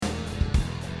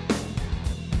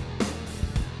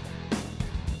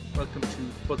Welcome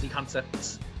to Fuzzy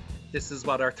Concepts. This is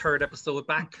our third episode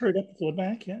back.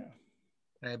 Yeah.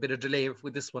 A bit of delay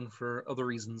with this one for other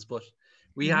reasons, but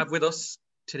we have with us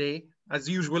today, as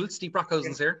usual, Steve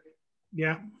Brockhausen's here.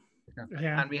 Yeah.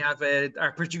 And we have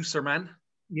our producer man.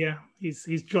 Yeah,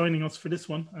 he's joining us for this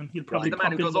one, and he'll probably He's the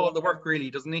man who does all the work,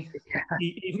 really, doesn't he?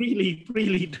 He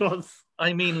really does.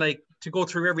 I mean, like, to go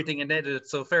through everything and edit it.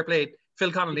 So fair play.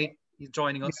 Phil Connolly, he's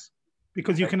joining us.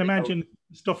 Because you can imagine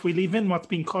stuff we leave in, what's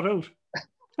being cut out.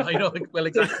 I know, well,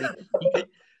 exactly.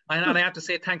 And I have to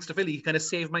say thanks to Philly. He kind of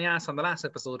saved my ass on the last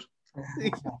episode.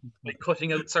 By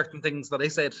cutting out certain things that I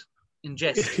said in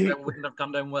jest that wouldn't have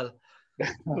gone down well.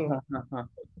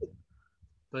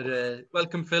 But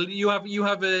welcome, Phil. You have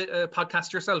a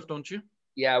podcast yourself, don't you?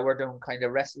 Yeah, we're doing kind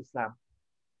of Wrestle Slam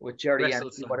with Jerry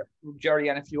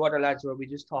and a few other lads where we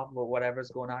just talk about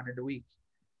whatever's going on in the week.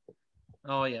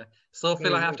 Oh, yeah. So,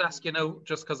 Phil, I have to ask you now,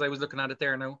 just because I was looking at it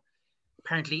there now.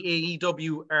 Apparently,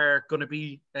 AEW are going to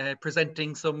be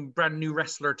presenting some brand new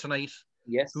wrestler tonight.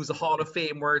 Yes. Who's a Hall of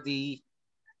Fame worthy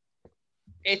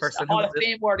person. It's a Hall of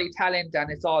Fame worthy talent, and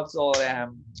it's also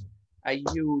a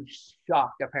huge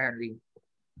shock, apparently.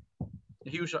 A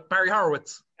huge shock. Barry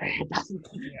Horowitz. I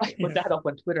put that up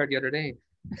on Twitter the other day.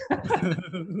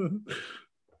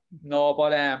 No,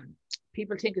 but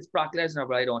people think it's Brock Lesnar,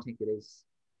 but I don't think it is.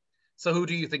 So who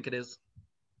do you think it is?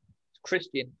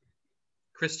 Christian.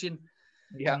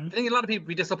 Yeah. I think a lot of people would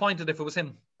be disappointed if it was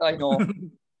him. I know.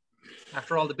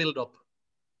 After all the build-up.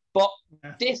 But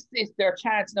this is their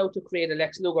chance now to create a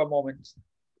Lex Luger moment.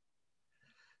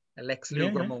 A Lex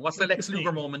Luger moment. What's the Lex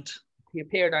Luger moment? He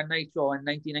appeared on Nitro in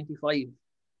 1995.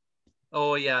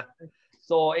 Oh, yeah.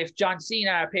 So if John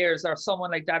Cena appears or someone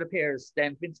like that appears,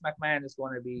 then Vince McMahon is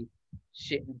going to be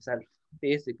shitting himself,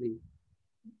 basically.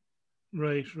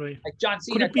 Right. Like John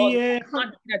Cena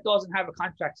doesn't have a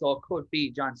contract, so it could be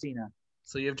John Cena.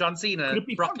 So you have John Cena,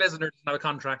 Brock Lesnar doesn't have a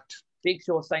contract. Big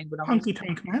Show signed with him. Honky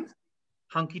Tonk Man.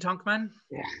 Honky Tonk Man?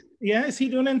 Yeah. Yeah, is he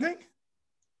doing anything?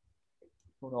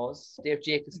 Who knows? Dave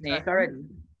Jacobs Snake already.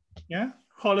 Yeah.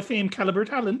 Hall of Fame caliber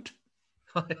talent.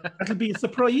 That'll be a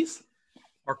surprise.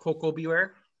 Or Coco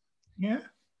Beware. Yeah.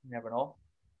 You never know.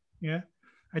 Yeah.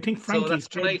 I think Frankie's so that's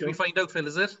tonight we find out, Phil,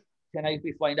 is it? Tonight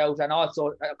we find out, and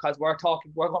also because we're going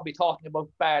to be talking about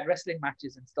bad wrestling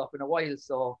matches and stuff in a while,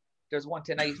 so there's one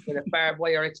tonight with a barbed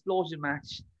wire explosion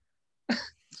match.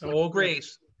 Oh, great.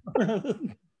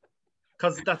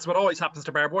 Because that's what always happens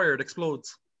to barbed wire, it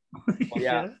explodes.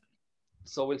 Yeah.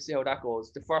 So we'll see how that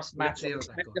goes. The first match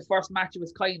of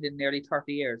its kind in nearly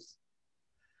 30 years.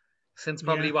 Since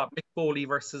probably Mick Foley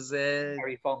versus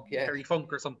Terry Funk, Terry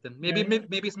Funk or something. Maybe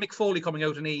it's Mick Foley coming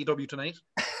out in AEW tonight.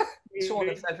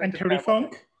 And Terry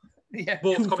Funk. Yeah.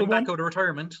 Both coming back out of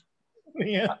retirement.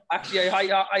 Yeah. Actually,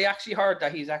 I actually heard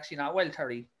that he's actually not well,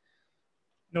 Terry.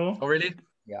 No. Oh, really?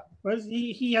 Yeah. Well,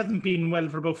 he hasn't been well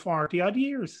for about 40 odd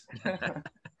years.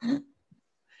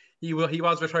 He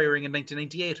was retiring in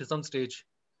 1998 at some stage.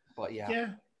 But yeah. Yeah.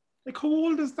 Like, how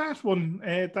old is that one,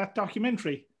 that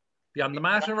documentary? Beyond the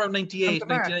Mat, around 98,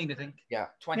 99, I think. Yeah,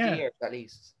 20 years at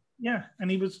least. Yeah,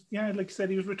 and he was, like I said,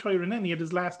 he was retiring then. He had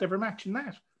his last ever match in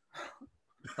that.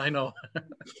 I know.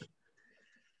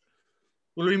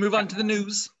 Will we move on to the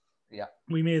news? Yeah.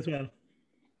 We may as well.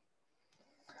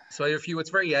 So I have a few, it's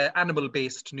very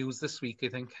animal-based news this week, I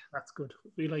think. That's good.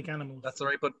 We like animals. That's all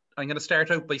right, but I'm going to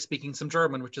start out by speaking some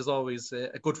German, which is always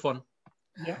a good fun.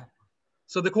 Yeah.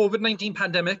 So the COVID-19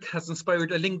 pandemic has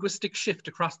inspired a linguistic shift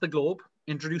across the globe,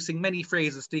 introducing many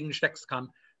phrases to the English lexicon,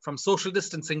 from social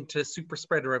distancing to super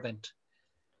spreader event.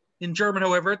 In German,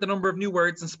 however, the number of new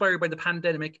words inspired by the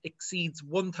pandemic exceeds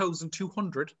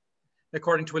 1,200,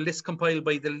 according to a list compiled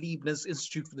by the Leibniz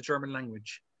Institute for the German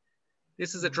Language.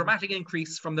 This is a dramatic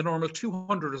increase from the normal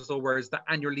 200 or so words that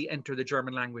annually enter the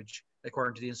German language,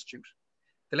 according to the Institute.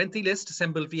 The lengthy list,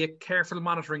 assembled via careful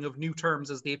monitoring of new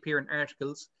terms as they appear in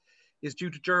articles, is due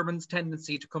to Germans'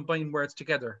 tendency to combine words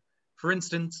together. For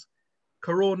instance,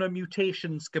 Corona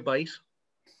Mutationsgebiet,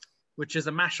 which is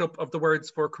a mashup of the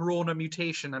words for corona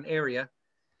mutation and area,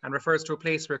 and refers to a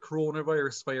place where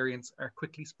coronavirus variants are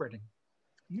quickly spreading.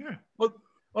 Yeah. Well,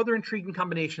 other intriguing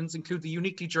combinations include the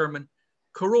uniquely German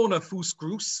Corona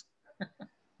Fußgruß,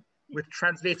 which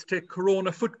translates to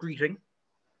Corona foot greeting,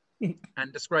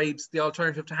 and describes the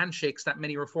alternative to handshakes that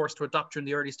many were forced to adopt during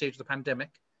the early stage of the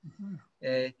pandemic.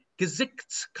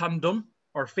 Gesichtskondom,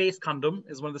 or face condom,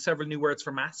 is one of the several new words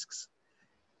for masks.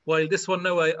 While this one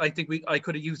now I think I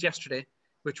could have used yesterday,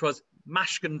 which was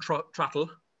Maskentrottel,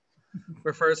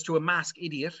 refers to a mask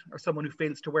idiot or someone who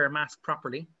fails to wear a mask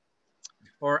properly.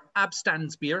 Or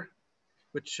Abstandsbier,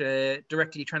 which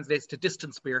directly translates to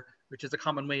distance beer, which is a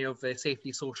common way of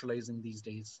safely socializing these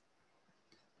days.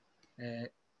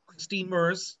 Christine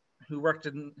Meurs, who worked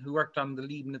on the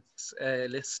Leibniz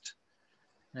list,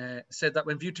 said that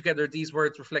when viewed together, these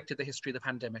words reflected the history of the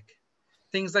pandemic.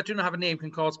 Things that do not have a name can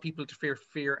cause people to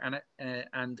fear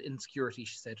and insecurity,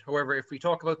 she said. However, if we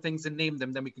talk about things and name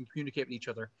them, then we can communicate with each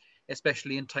other,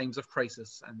 especially in times of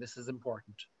crisis, and this is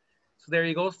important. So there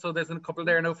you go. So there's a couple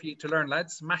there now for you to learn,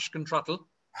 lads. Mashkin Trottle.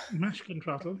 Mashkin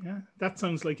Trottle, yeah. That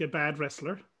sounds like a bad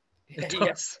wrestler. It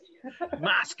does.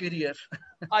 Mask idiot.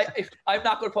 I'm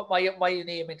not going to put my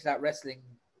name into that wrestling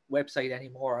website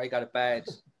anymore. I got it bad.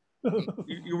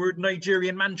 You were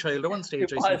Nigerian man-child at one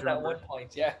stage. It was at one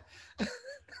point, yeah.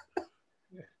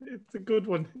 It's a good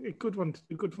one. A good one.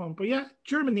 But yeah,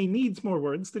 Germany needs more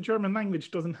words. The German language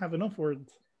doesn't have enough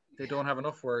words. They don't have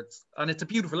enough words. And it's a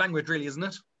beautiful language, really, isn't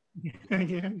it?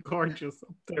 Yeah, gorgeous.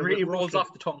 It really rolls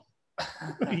off the tongue.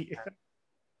 Yeah.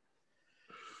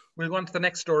 We'll go on to the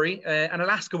next story. An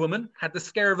Alaska woman had the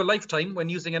scare of a lifetime when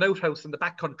using an outhouse in the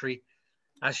backcountry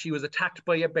as she was attacked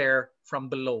by a bear from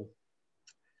below.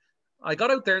 I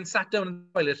got out there and sat down in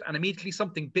the toilet and immediately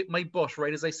something bit my butt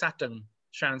right as I sat down,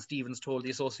 Shannon Stevens told the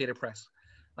Associated Press.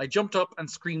 I jumped up and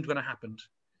screamed when it happened.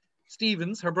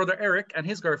 Stevens, her brother Eric, and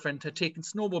his girlfriend had taken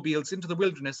snowmobiles into the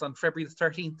wilderness on February the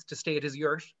 13th to stay at his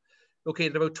yurt,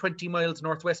 located about 20 miles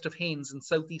northwest of Haines in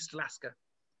southeast Alaska.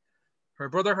 Her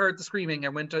brother heard the screaming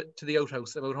and went to the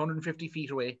outhouse about 150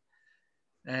 feet away,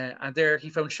 and there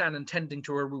he found Shannon tending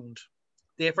to her wound.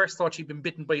 They at first thought she'd been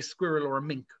bitten by a squirrel or a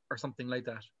mink or something like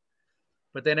that.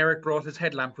 But then Eric brought his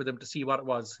headlamp with him to see what it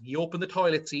was. He opened the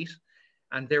toilet seat,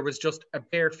 and there was just a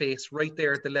bear face right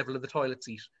there at the level of the toilet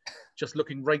seat, just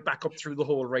looking right back up through the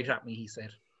hole right at me, he said.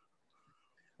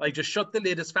 I just shut the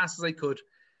lid as fast as I could.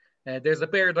 There's a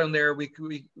bear down there.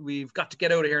 We've got to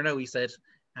get out of here now, he said.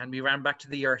 And we ran back to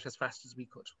the yurt as fast as we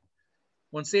could.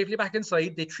 Once safely back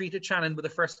inside, they treated Shannon with a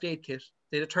first aid kit.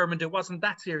 They determined it wasn't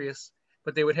that serious,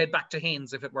 but they would head back to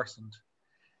Haines if it worsened.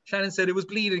 Shannon said it was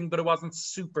bleeding, but it wasn't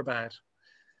super bad.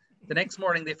 The next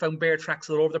morning, they found bear tracks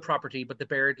all over the property, but the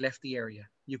bear had left the area.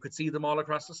 You could see them all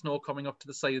across the snow coming up to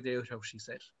the side of the outhouse, she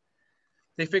said.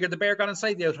 They figured the bear got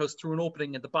inside the outhouse through an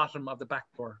opening at the bottom of the back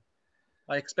door.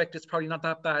 I expect it's probably not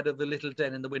that bad of a little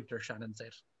den in the winter, Shannon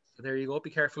said. So there you go. Be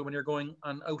careful when you're going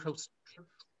on outhouse trips.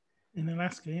 In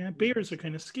Alaska, yeah. Bears are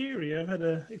kind of scary. I've had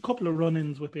a couple of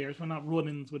run-ins with bears. Well, not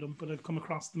run-ins with them, but I've come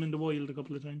across them in the wild a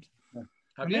couple of times.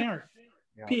 Have you? They are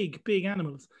big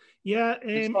animals. Yeah,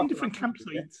 in different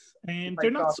campsites.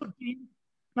 They're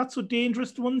not so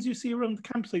dangerous, the ones you see around the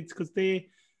campsites, because they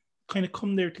kind of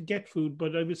come there to get food.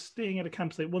 But I was staying at a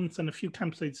campsite once, and a few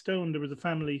campsites down, there was a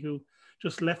family who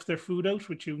just left their food out,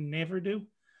 which you never do.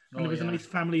 And there was a nice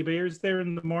family of bears there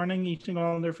in the morning eating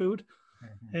all their food.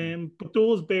 But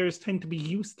those bears tend to be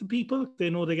used to people. They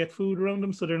know they get food around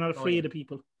them, so they're not afraid of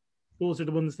people. Those are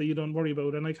the ones that you don't worry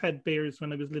about. And I've had bears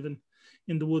when I was living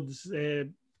in the woods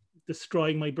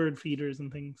destroying my bird feeders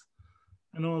and things.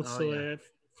 And also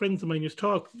friends of mine used to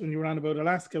talk when you were on about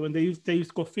Alaska, when they used to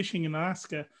go fishing in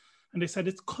Alaska, and they said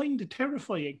it's kind of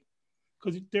terrifying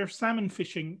because they're salmon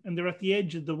fishing and they're at the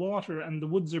edge of the water and the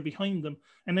woods are behind them.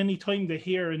 And any time they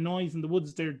hear a noise in the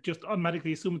woods, they're just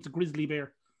automatically assume it's a grizzly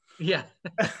bear. Yeah.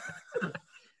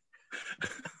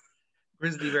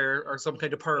 Grizzly bear or some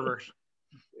kind of pervert.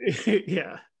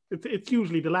 Yeah. It's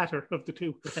usually the latter of the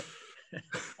two.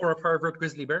 Or a pervert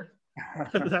grizzly bear.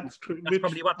 That's true. That's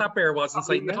probably what that bear was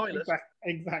inside the toilet.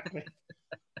 Exactly.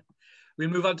 We'll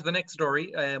move on to the next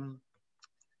story.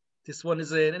 This one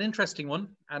is an interesting one,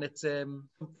 and it's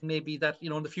maybe that,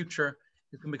 in the future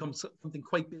it can become something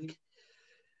quite big.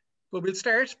 But we'll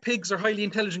start. Pigs are highly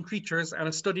intelligent creatures, and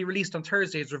a study released on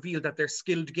Thursday has revealed that they're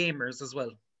skilled gamers as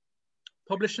well.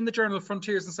 Published in the journal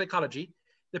Frontiers in Psychology,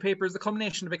 the paper is the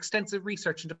culmination of extensive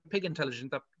research into pig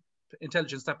intelligence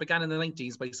that began in the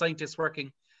 90s by scientists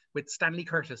working with Stanley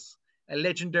Curtis, a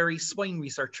legendary swine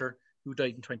researcher who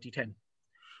died in 2010.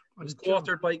 It was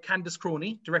co-authored by Candace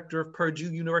Croney, director of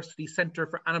Purdue University Center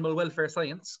for Animal Welfare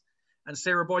Science, and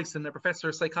Sarah Boyson, a professor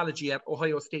of psychology at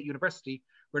Ohio State University,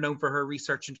 renowned for her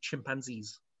research into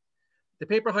chimpanzees. The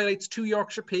paper highlights 2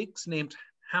 Yorkshire pigs named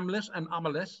Hamlet and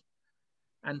Omelette,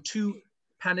 and 2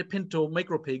 Panipinto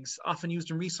micropigs, often used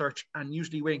in research and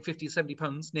usually weighing 50 to 70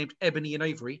 pounds, named Ebony and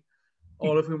Ivory,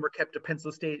 all of whom were kept at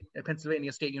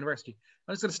Pennsylvania State University.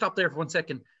 I'm just going to stop there for 1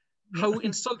 second. How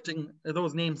insulting are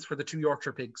those names for the 2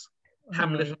 Yorkshire pigs?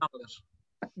 Hamlet and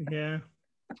Omelette. Yeah.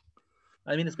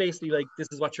 I mean, it's basically like, this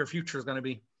is what your future is going to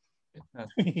be.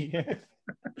 Yeah.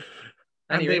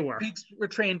 Anyway, pigs were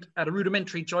trained at a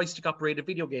rudimentary joystick-operated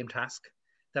video game task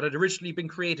that had originally been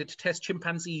created to test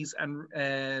chimpanzees and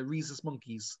rhesus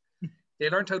monkeys. They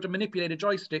learned how to manipulate a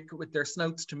joystick with their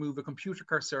snouts to move a computer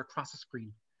cursor across a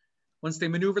screen. Once they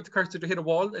maneuvered the cursor to hit a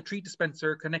wall, a treat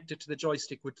dispenser connected to the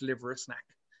joystick would deliver a snack.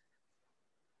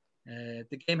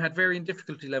 The game had varying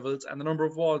difficulty levels, and the number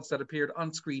of walls that appeared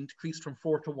on screen decreased from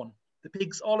 4 to 1. The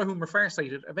pigs, all of whom were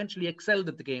farsighted, eventually excelled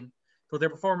at the game, though their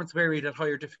performance varied at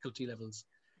higher difficulty levels.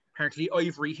 Apparently,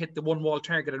 Ivory hit the one-wall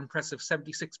target an impressive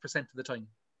 76% of the time.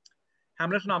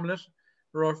 Hamlet and Omelette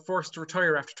were forced to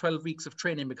retire after 12 weeks of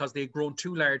training because they had grown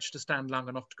too large to stand long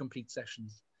enough to complete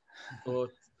sessions. So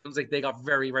it sounds like they got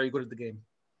very, very good at the game.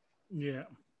 Yeah.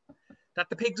 That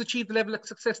the pigs achieved the level of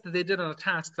success that they did on a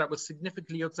task that was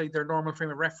significantly outside their normal frame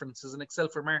of reference is in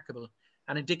itself remarkable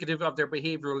and indicative of their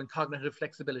behavioural and cognitive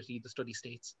flexibility, the study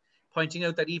states, pointing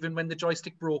out that even when the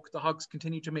joystick broke, the hogs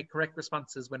continued to make correct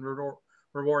responses when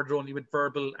rewarded only with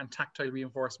verbal and tactile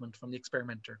reinforcement from the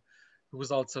experimenter, who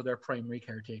was also their primary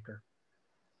caretaker.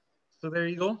 So there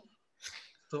you go.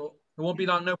 So it won't be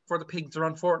long now before the pigs are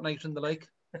on Fortnite and the like.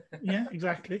 Yeah,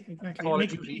 exactly. Call It of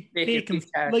makes Duty. bacon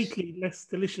slightly less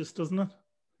delicious, doesn't it?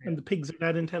 And the pigs are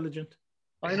that intelligent.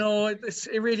 I know it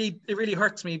really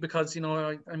hurts me because, you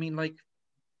know, I mean, like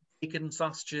bacon,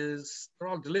 sausages, they're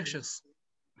all delicious.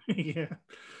 Yeah,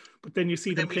 but then you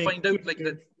see them. Then we find out like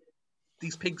that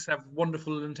these pigs have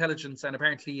wonderful intelligence, and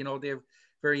apparently, you know, they're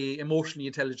very emotionally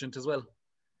intelligent as well.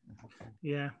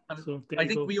 Yeah, so I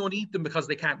think we only eat them because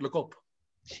they can't look up.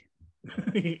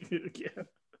 Yeah,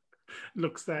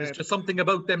 looks sad. There's just something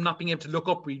about them not being able to look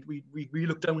up. We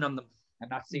look down on them and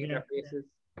not seeing their faces.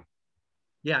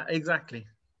 Yeah, exactly.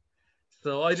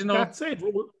 So I don't know. That's it.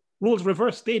 Roles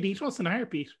reversed. They'd eat us in a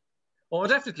heartbeat. Oh,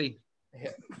 definitely.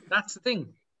 Yeah. That's the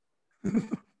thing.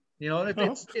 You know,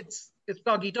 it's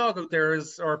dog eat dog out there,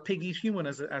 or pig eat human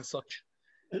as such.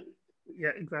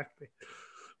 Yeah, exactly.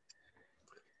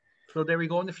 So there we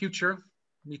go. In the future,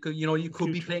 you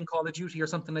could be playing Call of Duty or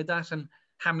something like that, and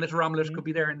Hamlet or Omelette could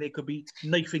be there, and they could be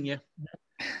knifing you.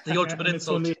 The ultimate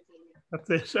insult.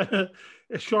 That's it.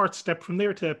 A short step from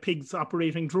there to pigs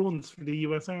operating drones for the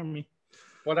U.S. Army.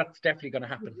 Well, that's definitely going to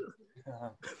happen.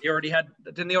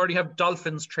 Didn't they already have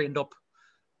dolphins trained up?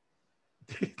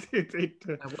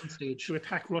 At one stage to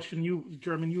attack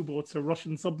German U-boats or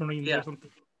Russian submarines or something.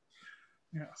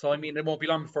 Yeah. So I mean, it won't be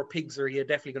long before pigs are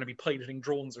definitely going to be piloting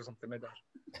drones or something like that.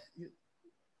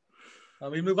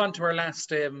 We move on to our last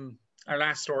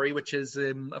story, which is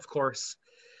of course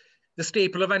the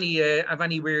staple of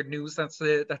any weird news that's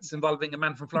involving a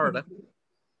man from Florida.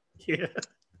 Yeah.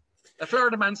 A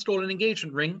Florida man stole an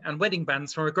engagement ring and wedding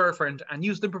bands from a girlfriend and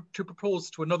used them to propose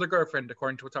to another girlfriend,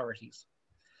 according to authorities.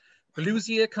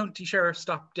 Volusia County Sheriff's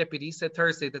deputy said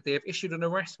Thursday that they have issued an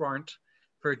arrest warrant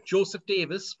for Joseph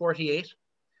Davis, 48,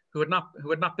 who had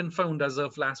not been found as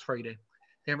of last Friday.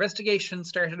 The investigation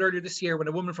started earlier this year when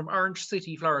a woman from Orange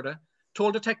City, Florida,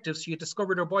 told detectives she had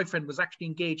discovered her boyfriend was actually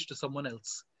engaged to someone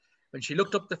else. When she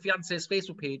looked up the fiancé's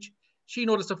Facebook page, she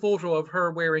noticed a photo of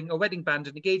her wearing a wedding band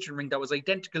and engagement ring that was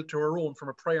identical to her own from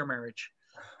a prior marriage,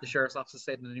 the sheriff's office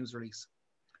said in a news release.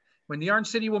 When the Orange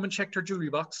City woman checked her jewelry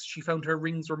box, she found her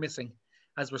rings were missing,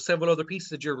 as were several other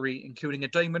pieces of jewelry, including a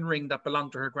diamond ring that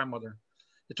belonged to her grandmother.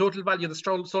 The total value of the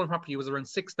stolen property was around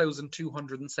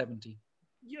 $6,270.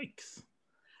 Yikes.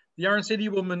 The Orange City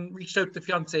woman reached out to the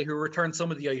fiancé, who returned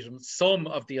some of the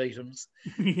items,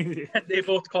 and they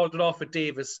both called it off with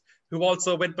Davis, who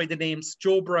also went by the names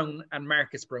Joe Brown and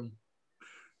Marcus Brown.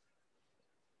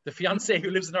 The fiancé,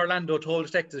 who lives in Orlando, told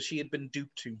detectives she had been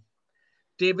duped too.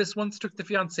 Davis once took the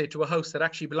fiancé to a house that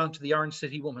actually belonged to the Orange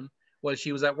City woman while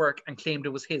she was at work and claimed it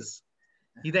was his.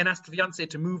 He then asked the fiancé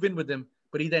to move in with him,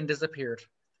 but he then disappeared.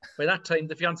 By that time,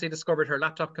 the fiancé discovered her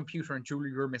laptop, computer, and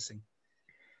jewelry were missing.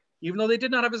 Even though they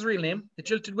did not have his real name, the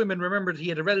jilted women remembered he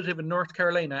had a relative in North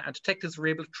Carolina, and detectives were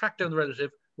able to track down the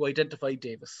relative, who identified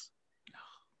Davis.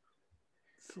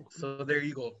 So there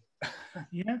you go.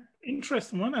 Yeah,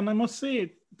 interesting one. And I must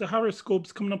say, the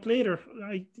horoscope's coming up later.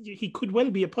 He could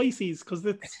well be a Pisces, because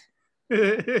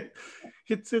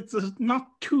it's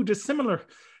not too dissimilar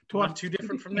to not too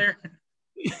different from there.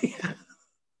 Yeah.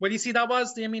 Well, you see,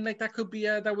 that could be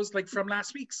that was like from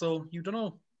last week, so you don't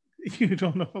know. You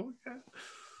don't know. Yeah.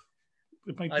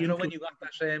 I don't know when you got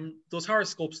that those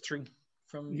horoscopes through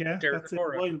from Derek that's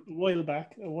a while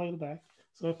back.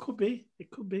 So it could be.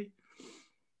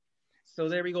 So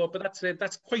there we go. But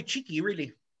that's quite cheeky,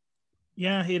 really.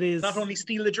 Yeah, it is. Not only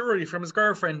steal the jewelry from his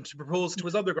girlfriend to propose to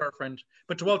his other girlfriend,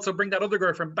 but to also bring that other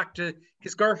girlfriend back to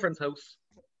his girlfriend's house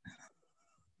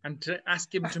and to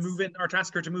ask him to move in, or to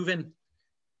ask her to move in.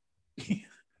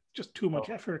 Just too much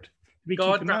effort.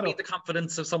 God grant me the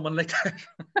confidence of someone like that.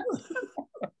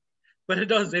 But it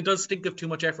does stink of too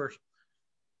much effort.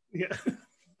 Yeah.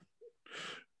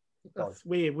 That's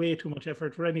way too much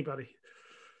effort for anybody.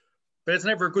 But it's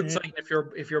never a good sign if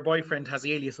your boyfriend has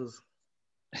aliases.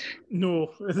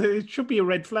 No, it should be a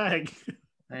red flag.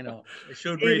 I know. It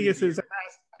should aliases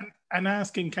and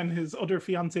asking, can his other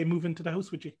fiance move into the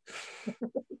house with you?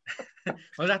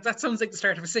 Well, that sounds like the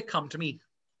start of a sitcom to me.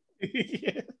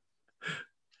 Yeah.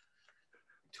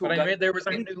 But I read there was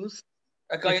some news.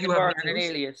 A guy and a girl and an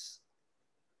alias.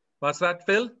 What's that,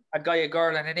 Phil? A guy, a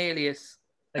girl, and an alias.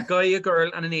 A guy, a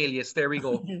girl, and an alias. There we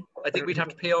go. I think we'd have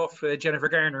to pay off Jennifer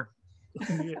Garner.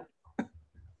 Yeah.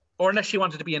 Or unless she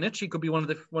wanted to be in it, she could be one of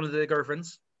the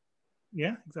girlfriends.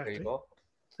 Yeah, exactly. There you go.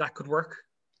 That could work.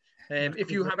 If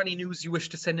you have any news you wish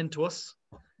to send in to us,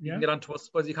 you can get on to us,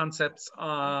 Buzzy Concepts,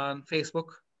 on Facebook.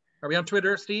 Are we on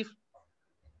Twitter, Steve?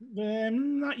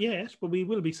 Not yet, but we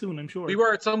will be soon, I'm sure. We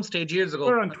were at some stage years ago.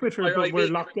 We're on Twitter, but we're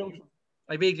locked out.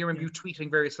 I vaguely remember you tweeting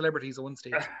various celebrities at one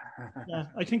stage. Yeah,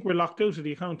 I think we're locked out of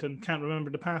the account and can't remember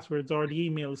the passwords or the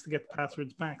emails to get the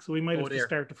passwords back, so we might have to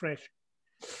start afresh.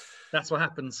 That's what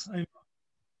happens.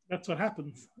 That's what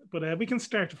happens. But we can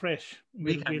start afresh.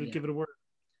 We'll give it a whirl.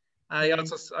 I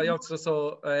also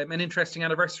saw an interesting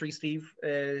anniversary, Steve,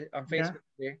 on Facebook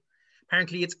today.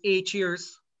 Apparently, it's 8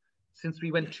 years since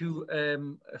we went to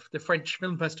the French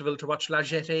Film Festival to watch La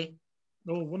Jetée.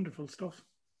 Oh, wonderful stuff.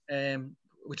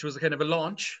 Which was a kind of a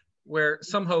launch where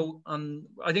somehow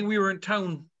I think we were in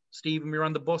town, Steve, and we were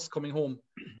on the bus coming home,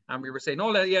 and we were saying,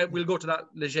 "Oh, yeah, we'll go to that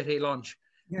La Jetée launch."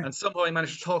 Yeah. And somehow I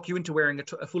managed to talk you into wearing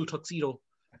a full tuxedo.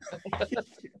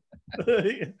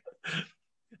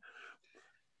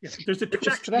 Yeah, there's a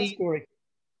twist to that story.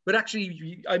 But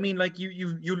actually, I mean, like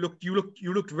you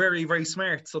looked very, very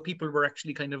smart. So people were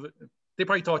actually they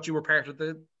probably thought you were part of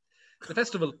the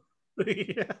festival.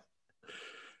 Yeah.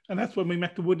 And that's when we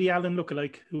met the Woody Allen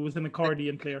lookalike, who was an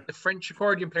accordion player. The French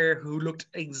accordion player who looked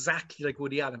exactly like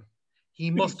Woody Allen. He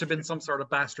must have been some sort of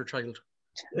bastard child.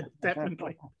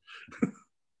 Definitely.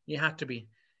 He had to be.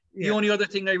 Yeah. The only other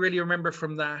thing I really remember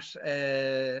from that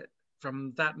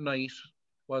night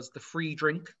was the free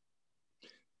drink.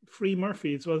 Free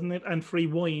Murphy's, wasn't it? And free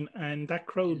wine. And that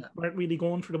crowd weren't really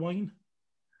going for the wine.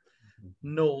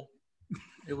 No.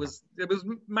 It was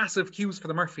massive queues for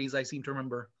the Murphys, I seem to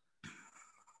remember.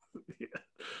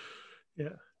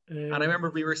 Yeah. And I remember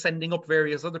we were sending up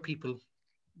various other people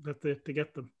to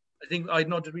get them. I think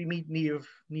did we meet Neve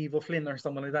O'Flynn or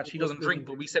someone like that? She doesn't drink,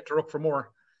 but we set her up for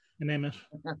more. And Emmett.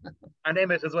 And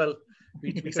Emmett as well.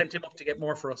 We sent him up to get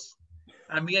more for us.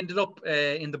 And we ended up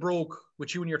in the Brogue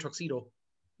with you in your tuxedo.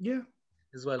 Yeah.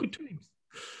 As well. Good times.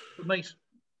 Good night.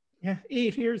 Yeah,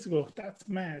 8 years ago. That's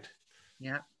mad.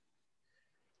 Yeah.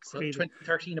 So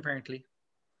 2013 apparently.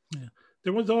 Yeah.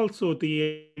 There was also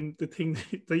the thing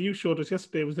that you showed us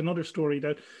yesterday was another story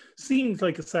that seems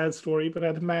like a sad story, but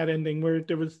had a mad ending where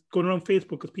there was going around Facebook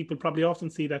because people probably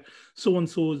often see that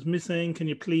so-and-so is missing. Can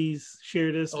you please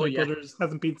share this? My brother's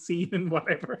hasn't been seen and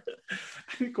whatever.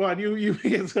 Go on, you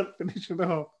may as well finish it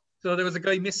off. So there was a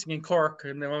guy missing in Cork,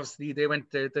 and obviously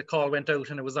the call went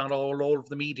out and it was on all over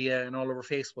the media and all over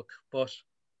Facebook. But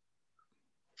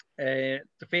the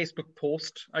Facebook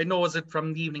post, I know, was it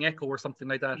from the Evening Echo or something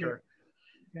like that? Or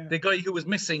the guy who was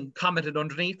missing commented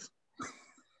underneath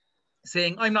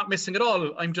saying, "I'm not missing at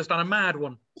all. I'm just on a mad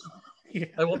one. Yeah.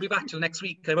 I won't be back till next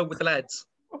week. I'm out with the lads."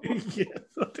 Yeah,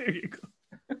 so there you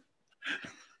go.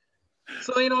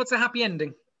 So, it's a happy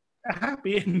ending. A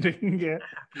happy ending, yeah. A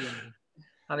happy ending.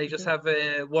 And I just have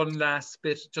one last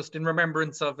bit, just in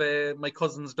remembrance of my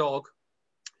cousin's dog.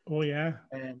 Oh, yeah.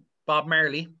 Bob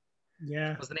Marley.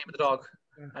 Yeah. Was the name of the dog.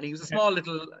 Yeah. And he was a small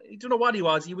little, I don't know what he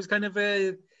was. He was kind of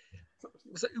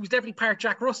he was definitely part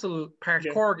Jack Russell, part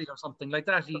Corgi or something like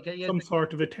that. Some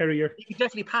sort of a terrier. He could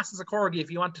definitely pass as a Corgi if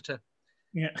he wanted to.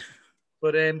 Yeah.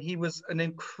 But he was an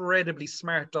incredibly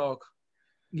smart dog.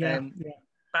 Yeah.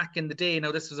 Back in the day,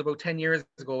 now this was about 10 years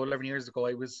ago, 11 years ago,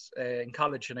 I was in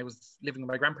college and I was living with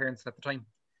my grandparents at the time.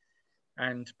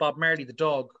 And Bob Marley, the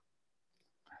dog,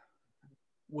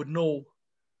 would know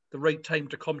the right time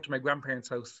to come to my grandparents'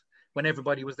 house when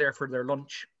everybody was there for their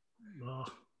lunch. Oh.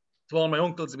 So all my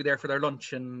uncles would be there for their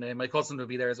lunch and my cousin would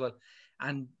be there as well.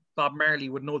 And Bob Marley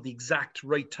would know the exact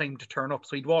right time to turn up.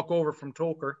 So he'd walk over from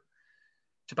Toker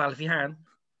to Ballyfiharn.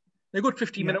 A good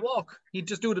 15-minute walk. He'd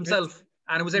just do it himself.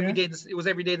 And it was every day. It was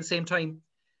every day the same time.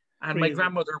 And my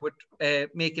grandmother would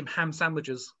make him ham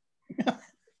sandwiches.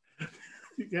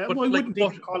 Yeah, why wouldn't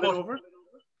he call it over?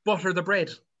 Butter the bread.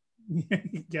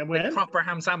 Yeah, well, like proper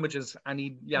ham sandwiches, and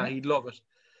he'd love it.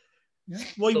 Yeah.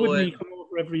 Why wouldn't he come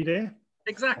over every day?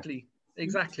 Exactly.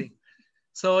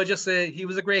 So I just say he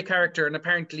was a great character, and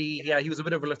apparently, he was a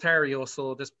bit of a Lothario.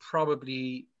 So there's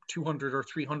probably 200 or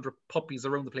 300 puppies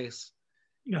around the place.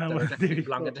 Yeah, that well, are there definitely you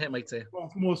belonging go. to him, I'd say.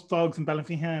 Well, most dogs in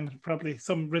Ballyfinhan, probably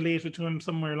some related to him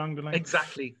somewhere along the line.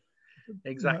 Exactly.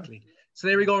 Yeah. So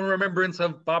there we go in remembrance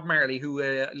of Bob Marley, who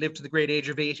lived to the great age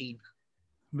of 18.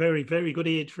 Very, very good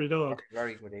age for a dog.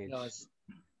 Very good age. Yes.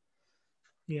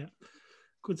 Yeah,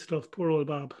 good stuff. Poor old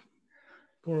Bob.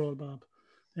 Poor old Bob.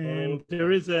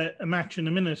 There is a match in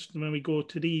a minute when we go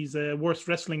to these worst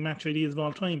wrestling match ideas of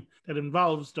all time that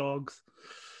involves dogs.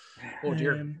 Oh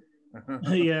dear.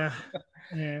 Yeah.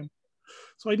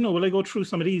 So I don't know. Will I go through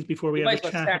some of these before we You have a might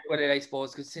as well chat? start with it, I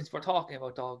suppose, because since we're talking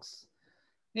about dogs.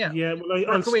 Yeah. Yeah. Well,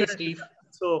 I'll Work away, start. Steve.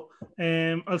 So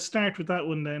I'll start with that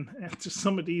one then. Just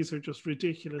some of these are just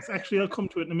ridiculous. Actually, I'll come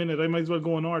to it in a minute. I might as well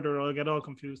go in order or I'll get all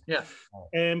confused. Yeah.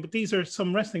 But these are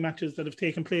some wrestling matches that have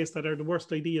taken place that are the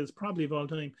worst ideas probably of all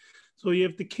time. So you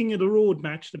have the King of the Road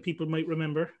match that people might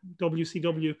remember,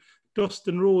 WCW,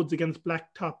 Dustin Rhodes against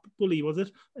Blacktop Bully, was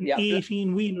it? An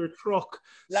 18-wheeler truck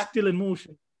still in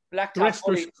motion. Blacktop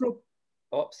Bully.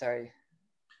 Oh, sorry.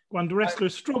 When the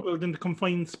wrestlers struggled in the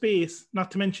confined space, not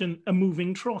to mention a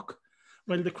moving truck.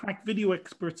 Well, the crack video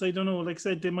experts, I don't know, like I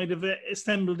said, they might have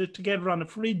assembled it together on a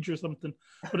fridge or something,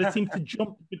 but it seems to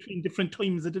jump between different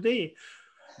times of the day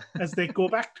as they go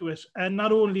back to it. And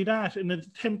not only that, in an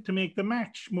attempt to make the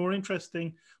match more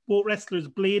interesting, both wrestlers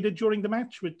bladed during the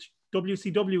match, which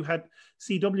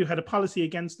CW had a policy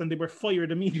against, and they were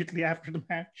fired immediately after the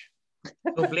match.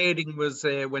 So blading was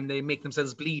when they make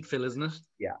themselves bleed, Phil, isn't it?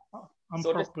 Yeah. On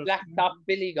so purpose. this Blacktop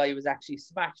Billy guy was actually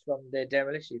smashed from the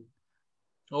demolition.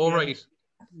 Oh, Yeah. right.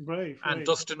 Right. And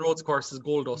Dustin Rhodes' course is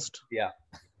Gold Dust. Yeah.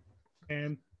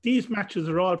 These matches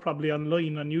are all probably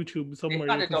online on YouTube somewhere.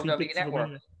 It's on You the can see WWE bits of them network.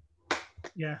 anyway.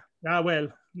 Yeah. Ah, well,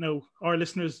 no, our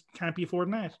listeners can't be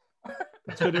affording that.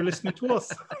 That's why they're listening to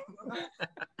us.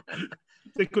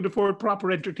 If they could afford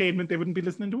proper entertainment, they wouldn't be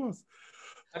listening to us.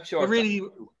 I'm sure. But really,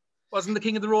 wasn't the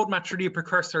King of the Road match really a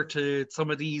precursor to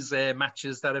some of these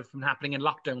matches that have been happening in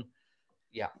lockdown?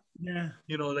 Yeah. Yeah.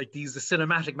 You know, like these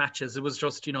cinematic matches. It was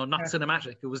just, you know, not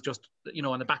cinematic. It was just, you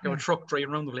know, on the back of a truck driving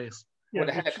around the place. With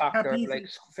a helicopter, like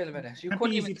filming it. You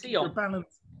couldn't even see him.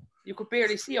 You could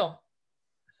barely see him.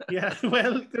 Yeah,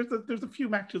 well, there's a few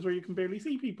matches where you can barely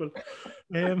see people.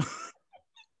 So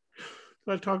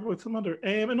I'll talk about some other.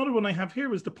 Another one I have here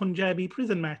was the Punjabi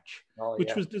prison match,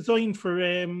 which was designed for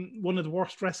one of the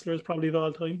worst wrestlers probably of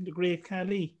all time, the Great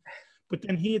Khali. But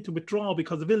then he had to withdraw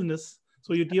because of illness.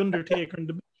 So you had the Undertaker and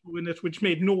the Big Show in it, which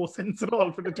made no sense at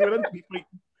all for the two of them to be fighting.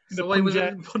 So why was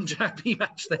it a Punjabi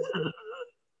match then?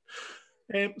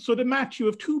 So the match, you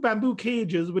have two bamboo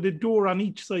cages with a door on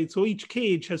each side. So each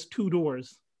cage has two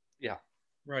doors. Yeah.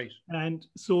 Right. And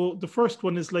so the first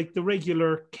one is like the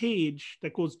regular cage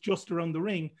that goes just around the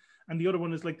ring. And the other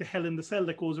one is like the Hell in the Cell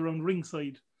that goes around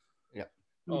ringside. Yeah.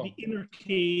 The inner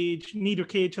cage, neither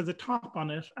cage has a top on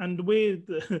it. And the way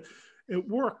it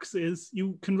works is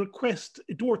you can request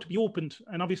a door to be opened.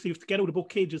 And obviously you have to get out of both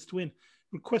cages to win.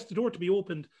 Request the door to be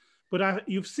opened. But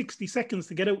you have 60 seconds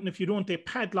to get out. And if you don't, they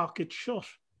padlock it shut.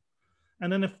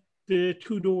 And then if the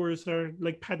two doors are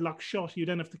like padlock shut, you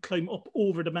then have to climb up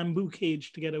over the bamboo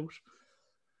cage to get out.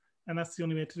 And that's the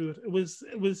only way to do it.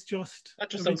 It was just... That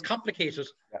just sounds complicated.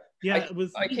 Yeah, it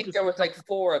was... I think there was like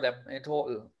 4 of them in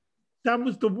total. That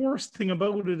was the worst thing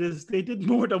about it, is they did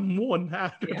more than one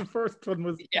after the first one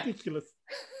was ridiculous.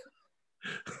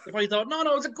 If I thought, no,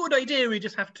 it's a good idea. We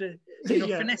just have to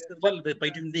finesse it a little bit by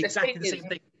doing exactly the same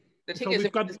thing. The thing is,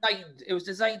 it was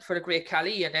designed for the Great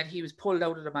Khali, and then he was pulled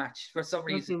out of the match for some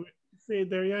reason.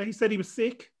 He said he was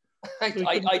sick. I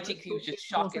think he was just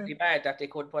shockingly bad that they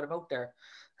couldn't put him out there.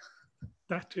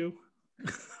 That too.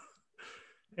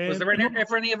 Was there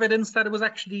ever any evidence that it was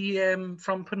actually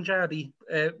from Punjabi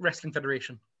Wrestling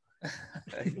Federation?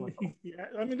 Yeah,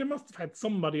 I mean, they must have had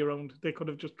somebody around they could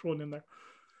have just thrown in there.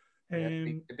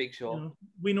 The Big Show. You know,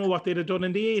 we know what they'd have done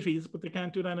in the 80s, but they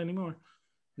can't do that anymore.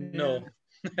 No.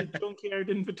 The Junkyard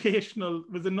Invitational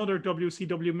was another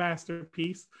WCW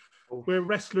masterpiece where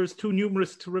wrestlers too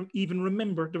numerous to even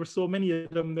remember, there were so many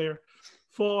of them there,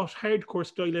 fought hardcore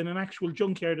style in an actual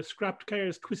junkyard of scrapped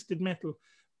cars, twisted metal.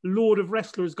 A load of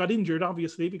wrestlers got injured,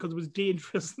 obviously, because it was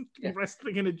dangerous to be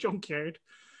wrestling in a junkyard.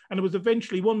 And it was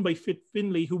eventually won by Fit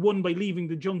Finlay, who won by leaving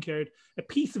the junkyard. A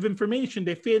piece of information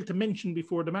they failed to mention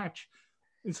before the match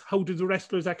is how did the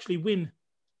wrestlers actually win?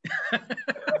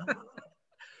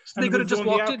 So they could have just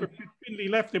walked in. Fit Finlay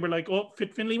left, they were like, oh,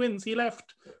 Fit Finlay wins, he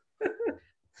left.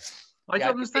 I don't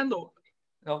understand though.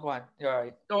 No, go on, you're all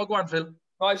right. Oh, go on, Phil.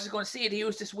 No, I was just going to see it. He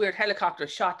used this weird helicopter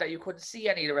shot that you couldn't see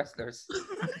any of the wrestlers.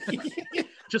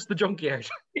 Just the junkyard.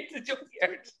 It's the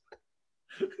junkyard.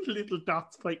 Little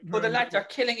dots fighting. But the lads are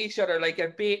killing each other, like,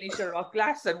 and beating each other off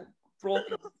glass and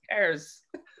broken cars.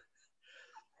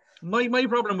 My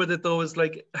problem with it though is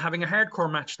like having a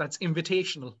hardcore match that's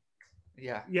invitational.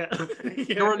 Yeah. Yeah.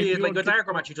 Purely like a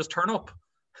hardcore match, you just turn up.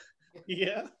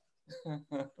 Yeah.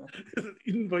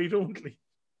 Invite only.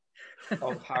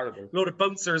 Oh, horrible. Load of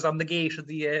bouncers on the gate of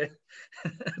the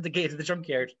the gate of the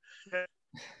junkyard.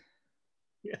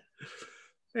 Yeah.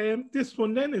 This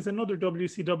one then is another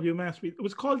WCW match. It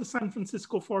was called the San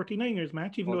Francisco 49ers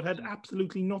match, even though it had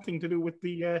absolutely nothing to do with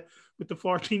the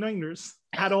 49ers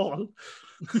at all.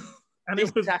 And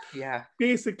it was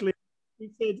basically, we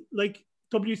said, like,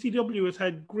 WCW has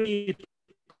had great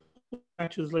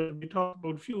matches, like we talked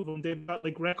about a few of them. They've got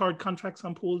like record contracts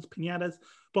on poles, pinatas,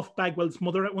 Buff Bagwell's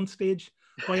mother at one stage,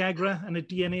 Viagra, and a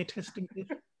DNA testing kit.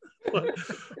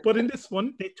 But in this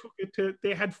one, they took it to.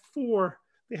 They had four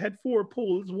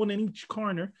poles, one in each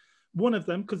corner. One of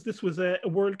them, because this was a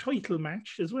world title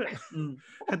match as well,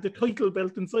 had the title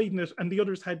belt inside it, and the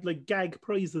others had like gag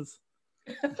prizes.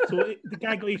 So the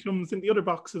gag items in the other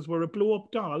boxes were a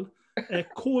blow-up doll, a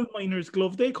coal miner's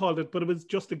glove, they called it, but it was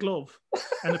just a glove,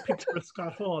 and a picture of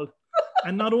Scott Hall.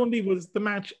 And not only was the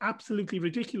match absolutely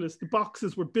ridiculous, the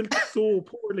boxes were built so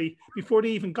poorly, before they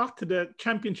even got to the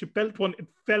championship belt one, it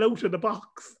fell out of the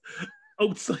box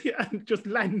outside and just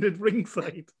landed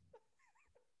ringside.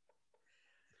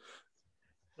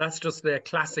 That's just the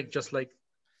classic, just like,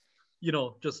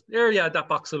 just that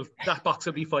box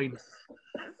will be fine.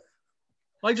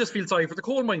 I just feel sorry for the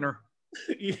coal miner.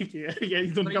 Yeah,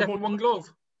 he's only got one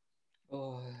glove.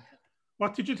 Oh.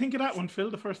 What did you think of that one, Phil,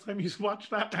 the first time you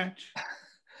watched that match?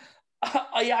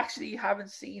 I actually haven't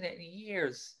seen it in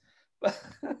years. But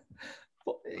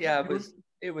yeah,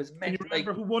 it was meant. Can you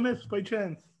remember who won it by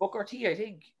chance? Booker T, I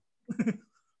think.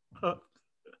 But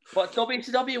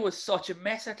WCW was such a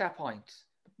mess at that point.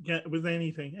 Yeah, it was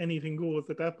anything goes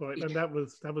at that point, and that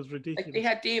was ridiculous. Like they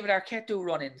had David Arquette do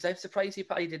run-ins. I'm surprised he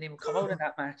probably didn't even come out in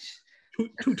that match.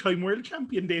 Two-time world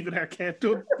champion David Arquette.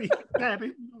 Don't be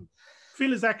bad.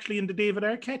 Phil is actually in the David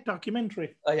Arquette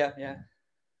documentary. Oh yeah.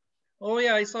 Oh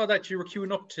yeah, I saw that you were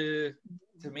queuing up to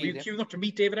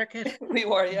meet David Arquette. We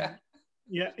were, yeah.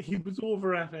 Yeah, he was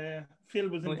over at. Phil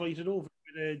was invited over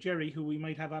with Jerry, who we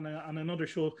might have on another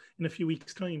show in a few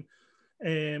weeks' time.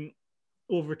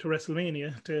 Over to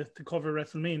WrestleMania to cover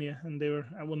WrestleMania, and they were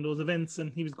at one of those events,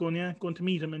 and he was going to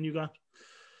meet him, and you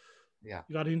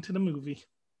got into the movie.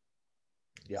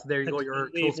 Yeah, so there you go. You're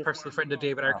a close personal friend of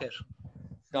David Arquette.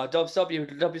 No,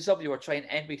 WCW were trying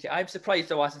everything. I'm surprised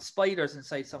there wasn't spiders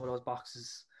inside some of those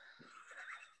boxes.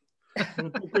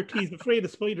 Booker T's afraid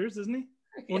of spiders, isn't he?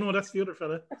 Oh no, that's the other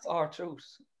fella. That's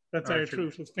R-Truth. That's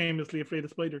R-Truth. Is famously afraid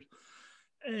of spiders.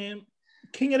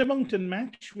 King of the Mountain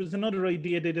match was another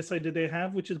idea they decided they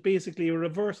have, which is basically a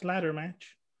reverse ladder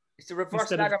match. It's a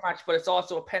reverse ladder match, but it's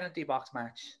also a penalty box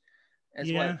match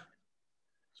as well.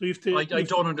 So you have to. I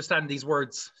don't understand these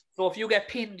words. So if you get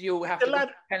pinned, you have to go to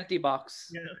the penalty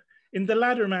box. Yeah. In the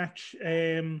ladder match,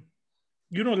 the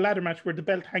ladder match where the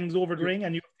belt hangs over the ring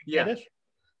and you have to get it.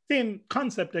 Same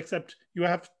concept, except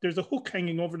there's a hook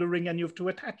hanging over the ring and you have to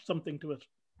attach something to it.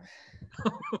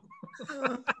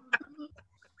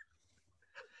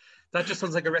 That just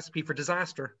sounds like a recipe for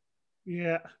disaster.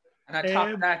 Yeah. And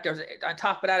on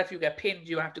top of that, if you get pinned,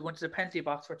 you have to go into the penalty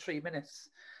box for 3 minutes.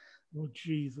 Oh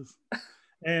Jesus.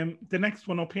 The next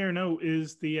one up here now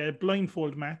is the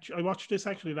blindfold match. I watched this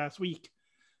actually last week.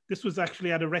 This was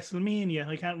actually at a WrestleMania.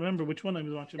 I can't remember which one I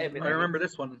was watching. I remember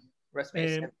this one.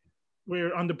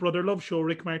 Where on the Brother Love show,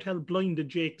 Rick Martel blinded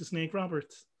Jake the Snake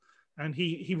Roberts. And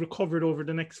he recovered over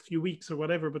the next few weeks or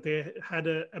whatever, but they had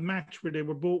a match where they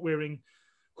were both wearing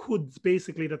hoods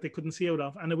basically that they couldn't see out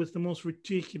of, and it was the most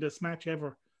ridiculous match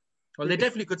ever. Well, they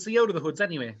definitely could see out of the hoods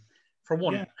anyway, for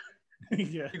one.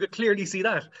 Yeah. You could clearly see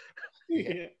that.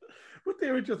 Yeah, but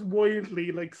they were just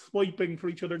wildly like swiping for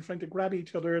each other and trying to grab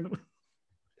each other, and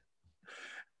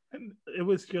it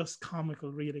was just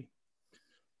comical, really.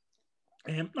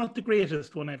 Not the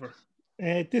greatest one ever.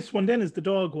 This one then is the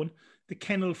dog one, the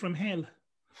Kennel from Hell,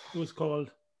 it was called.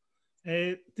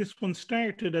 This one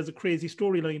started as a crazy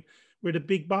storyline where the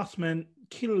Big Boss Man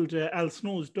killed Al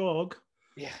Snow's dog,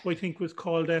 who I think was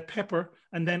called Pepper,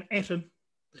 and then ate him.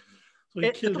 So he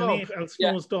killed and ate Al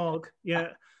Snow's dog. Yeah.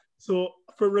 So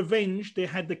for revenge, they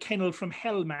had the Kennel from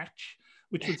Hell match,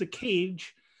 which was a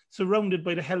cage surrounded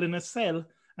by the Hell in a Cell,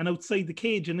 and outside the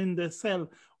cage and in the cell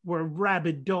were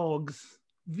rabid dogs,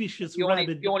 vicious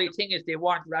rabid. The only thing is they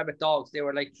weren't rabid dogs; they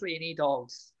were like trainee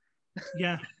dogs.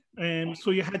 Yeah.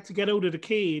 So you had to get out of the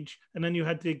cage, and then you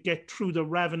had to get through the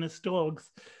ravenous dogs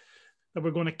that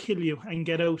were going to kill you and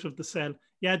get out of the cell.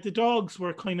 Yeah, the dogs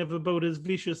were kind of about as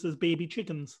vicious as baby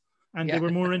chickens, and they were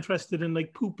more interested in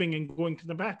like pooping and going to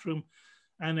the bathroom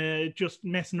and just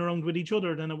messing around with each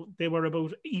other than they were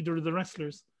about either of the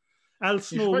wrestlers. Al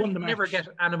Snow won the match. Never get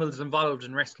animals involved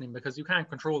in wrestling because you can't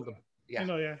control them. Yeah. You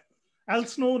know, yeah. Al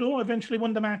Snow, though, eventually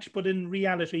won the match, but in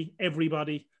reality,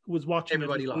 everybody who was watching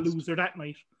Everybody it was a loser that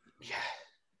night. Yeah.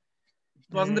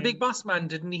 Wasn't the Big Boss Man,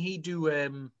 didn't he do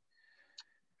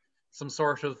some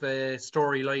sort of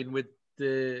storyline with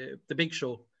the Big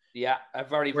Show? Yeah, a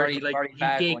very very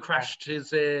bad he one, crashed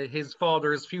his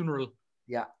father's funeral.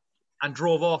 Yeah. And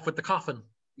drove off with the coffin.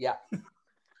 Yeah.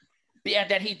 And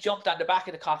then he jumped on the back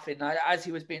of the coffin as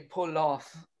he was being pulled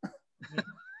off.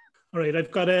 All right,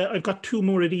 I've got two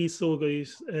more of these, so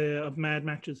guys, of mad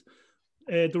matches.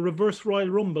 The Reverse Royal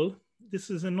Rumble. This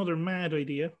is another mad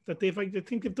idea that I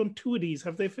think they've done two of these.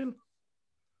 Have they, Phil?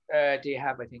 They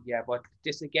have, I think, yeah. But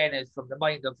this again is from the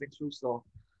mind of Vince Russo.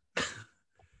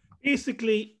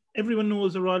 Basically, everyone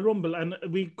knows the Royal Rumble, and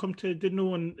we come to did no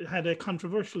one had a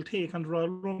controversial take on the Royal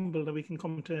Rumble that we can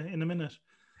come to in a minute.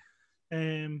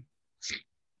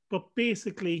 But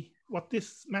basically, what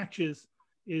this match is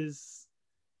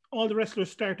all the wrestlers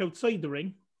start outside the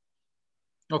ring.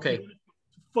 Okay.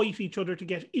 Fight each other to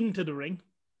get into the ring.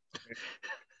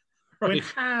 Right. When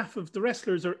half of the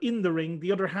wrestlers are in the ring,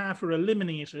 the other half are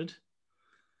eliminated.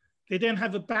 They then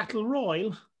have a battle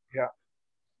royal. Yeah.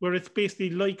 Where it's basically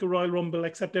like a Royal Rumble,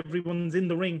 except everyone's in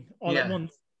the ring all at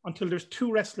once until there's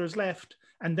two wrestlers left,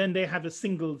 and then they have a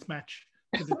singles match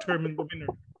to determine the winner.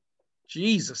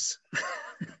 Jesus.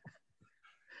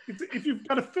 If you've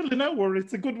got to fill an hour,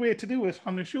 it's a good way to do it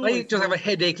on the show. I just have a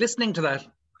headache listening to that.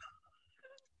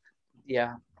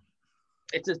 Yeah.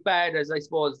 It's as bad as, I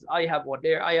suppose, I have one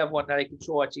there. I have one that I can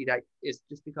show actually that is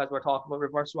just because we're talking about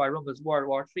Reverse Royal Rumble's World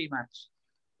War III match.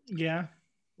 Yeah.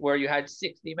 Where you had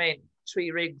 60 men,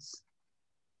 3 rings.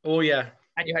 Oh, yeah.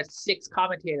 And you had 6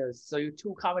 commentators. So you had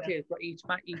 2 commentators for each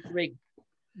ring.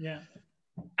 Yeah.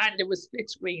 And it was split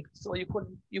screen. So you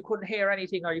couldn't hear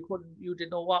anything, or you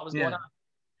didn't know what was going on.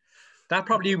 That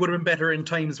probably would have been better in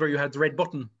times where you had the red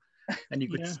button and you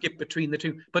could skip between the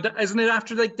two. But isn't it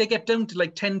after they get down to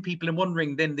 10 people in one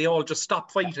ring, then they all just stop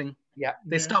fighting? Yeah.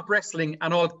 They stop wrestling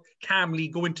and all calmly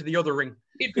go into the other ring.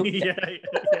 Yeah.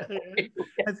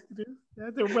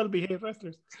 They're well-behaved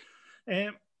wrestlers.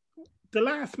 The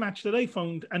last match that I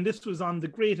found, and this was on the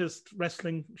greatest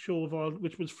wrestling show of all,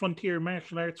 which was Frontier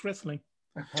Martial Arts Wrestling.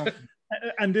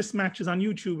 And this match is on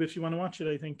YouTube if you want to watch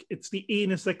it, I think. It's the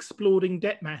Anus Exploding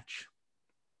Death Match.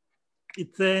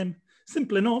 It's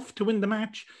simple enough. To win the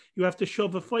match, you have to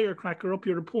shove a firecracker up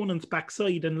your opponent's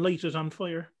backside and light it on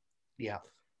fire. Yeah.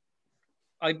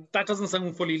 That doesn't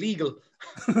sound fully legal.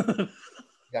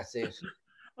 That's it.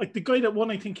 Like the guy that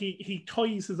won, I think he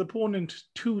ties his opponent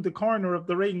to the corner of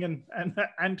the ring,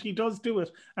 and he does do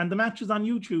it. And the match is on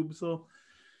YouTube. So,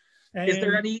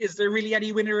 is there really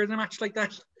any winner in a match like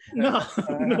that? No,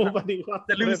 nobody.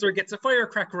 The loser gets a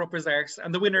firecracker up his arse,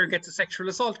 and the winner gets a sexual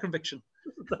assault conviction.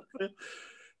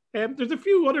 There's a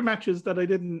few other matches that I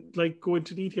didn't go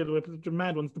into detail with, but they're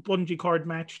mad ones. The bungee cord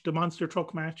match, the monster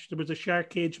truck match. There was a shark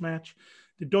cage match,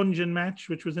 the dungeon match,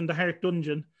 which was in the Heart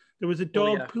Dungeon. There was a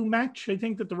dog poo match, I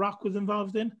think, that The Rock was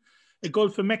involved in. A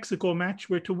Gulf of Mexico match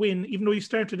where to win, even though you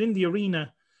started in the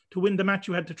arena, to win the match,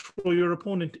 you had to throw your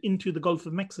opponent into the Gulf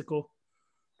of Mexico.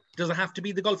 Does it have to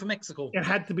be the Gulf of Mexico? It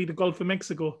had to be the Gulf of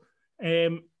Mexico.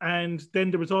 And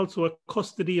then there was also a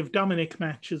Custody of Dominic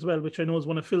match as well, which I know is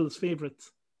one of Phil's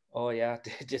favourites. Oh, yeah.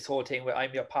 This whole thing with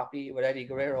I'm Your Papi with Eddie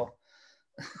Guerrero.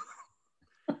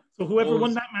 So whoever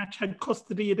won that match had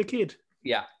custody of the kid.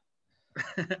 Yeah.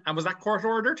 And was that court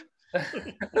ordered?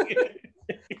 There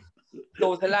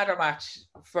was a ladder match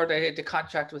for the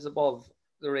contract was above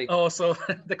the ring. Oh, so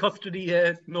the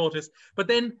custody notice. But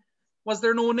then, was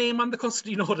there no name on the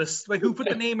custody notice? Who put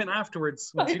the name in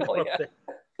afterwards? Once you got up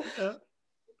there?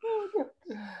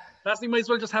 That's, you might as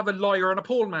well just have a lawyer and a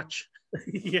pole match.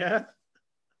 Yeah.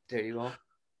 There you go.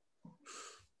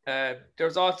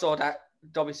 There's also that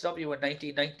WCW in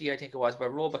 1990, I think it was,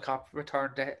 where RoboCop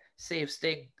returned to save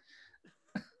Sting.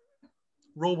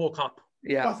 RoboCop.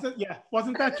 Yeah.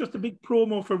 Wasn't that just a big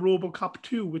promo for RoboCop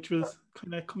 2, which was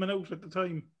kind of coming out at the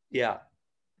time? Yeah.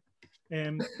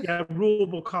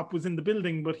 RoboCop was in the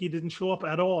building, but he didn't show up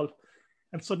at all.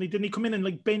 And suddenly, didn't he come in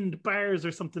and bend bars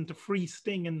or something to free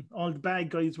Sting, and all the bad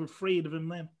guys were afraid of him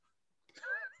then?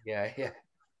 Yeah.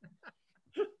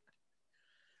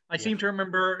 I seem to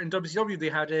remember in WCW they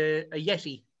had a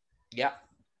Yeti. Yeah.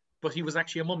 But he was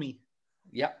actually a mummy.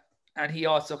 Yeah. And he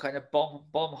also kind of bum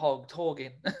hugged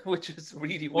Hogan, which is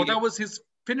really weird. Oh, that was his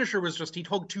finisher, was just he'd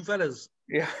hug 2 fellas.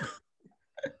 Yeah.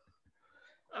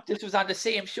 This was on the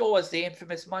same show as the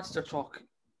infamous monster truck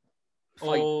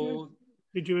fight. Oh,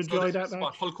 did you enjoy that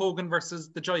match? Hulk Hogan versus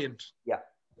the Giant. Yeah.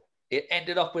 it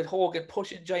ended up with Hogan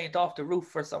pushing Giant off the roof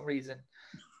for some reason.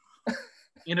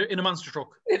 In a monster truck.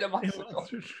 In a monster truck.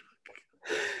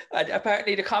 And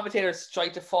apparently the commentators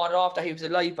tried to fawn it off that he was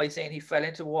alive by saying he fell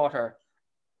into water.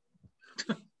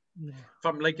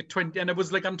 From like a 20, and it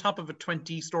was like on top of a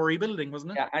 20-story building,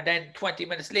 wasn't it? Yeah, and then 20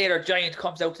 minutes later, Giant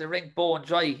comes out to the ring, bone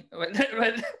dry.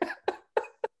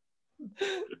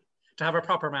 To have a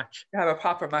proper match. have a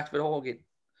proper match with Hogan.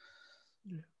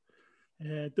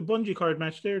 The bungee cord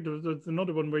match there's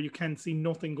another one where you can't see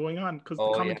nothing going on because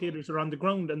the commentators are on the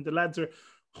ground and the lads are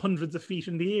hundreds of feet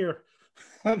in the air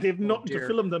and they have nothing to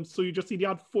film them, so you just see the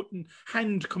odd foot and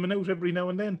hand coming out every now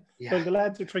and then while the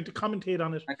lads are trying to commentate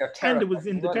on it, and it was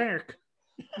in the dark.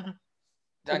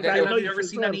 Have you ever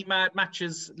seen any mad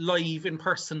matches live in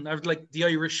person? Have like the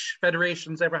Irish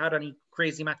Federation's ever had any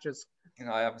crazy matches?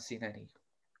 No, I haven't seen any.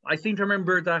 I seem to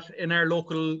remember that in our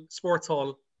local sports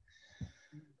hall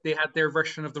they had their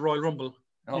version of the Royal Rumble.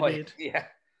 Oh, yeah.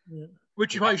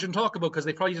 Which you probably shouldn't talk about because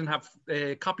they probably didn't have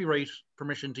copyright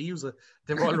permission to use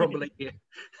the Royal Rumble idea.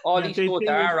 All these shows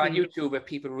are on YouTube if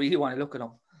people really want to look at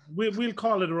them. We'll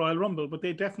call it a Royal Rumble, but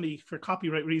they definitely, for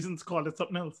copyright reasons, called it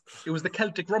something else. It was the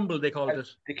Celtic Rumble, they called it.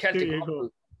 The Celtic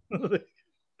Rumble.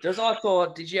 There's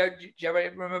also, did you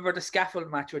ever remember the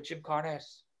scaffold match with Jim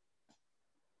Cornette?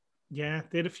 Yeah,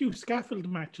 they had a few scaffold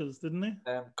matches, didn't they?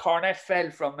 Cornette fell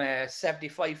from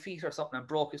 75 feet or something and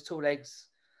broke his 2 legs.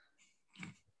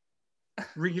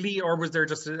 Really? Or was there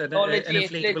just an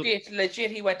inflatable?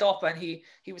 Legit, he went up and he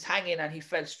was hanging and he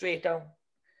fell straight down.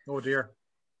 Oh dear.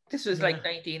 This was like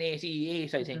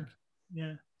 1988, I think.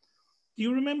 Yeah. Do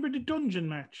you remember the dungeon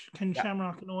match? Ken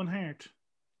Shamrock and Owen Hart?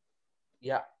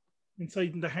 Yeah.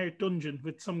 Inside in the Hart dungeon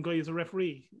with some guy as a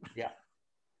referee. Yeah.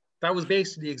 That was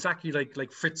basically exactly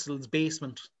like Fritzl's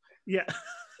basement. Yeah.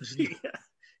 It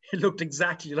looked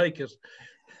exactly like it.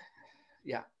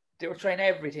 Yeah. They were trying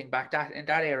everything in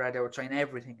that era. They were trying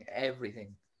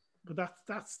everything. But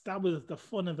that was the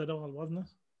fun of it all, wasn't it?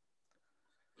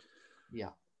 Yeah.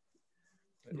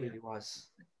 It really was.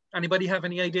 Anybody have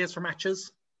any ideas for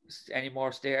matches? Any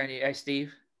more,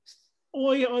 Steve?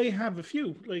 Oh, I have a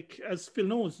few. Like, as Phil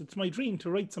knows, it's my dream to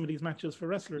write some of these matches for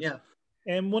wrestlers. Yeah.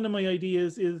 One of my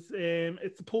ideas is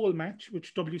it's a pole match,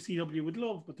 which WCW would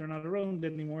love, but they're not around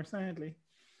anymore, sadly.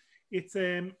 It's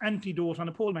antidote on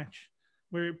a pole match,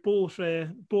 where both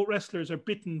wrestlers are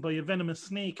bitten by a venomous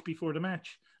snake before the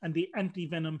match, and the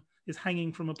anti-venom is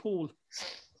hanging from a pole.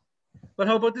 But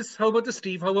how about this,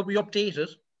 Steve? How about we update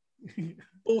it?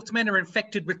 Both men are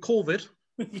infected with COVID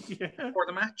for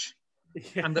the match,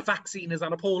 and the vaccine is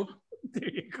on a pole. There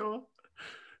you go.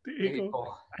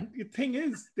 And the thing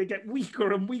is, they get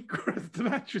weaker and weaker as the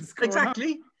matches go on.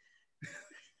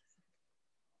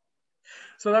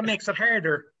 So that makes it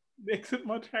harder. Makes it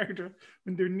much harder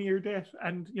when they're near death.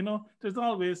 And, there's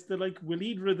always will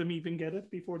either of them even get it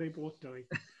before they both die?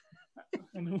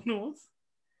 And who knows?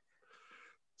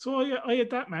 So I had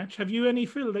that match. Have you any,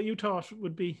 Phil, that you thought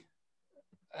would be?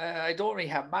 I don't really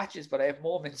have matches, but I have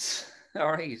moments.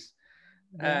 All right.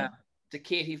 The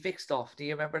Katie Vick stuff. Do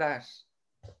you remember that?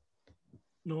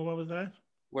 No, what was that?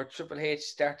 Where Triple H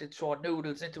started throwing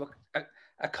noodles into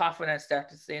a coffin and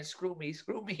started saying, "Screw me,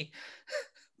 screw me."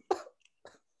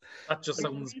 That just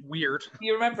sounds weird.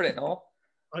 You remember it, no?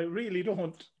 I really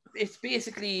don't. It's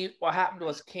basically what happened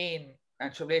was Kane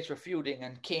and Triple H were feuding,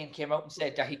 and Kane came out and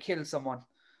said that he killed someone.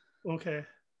 Okay.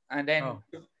 And then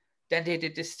they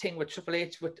did this thing with Triple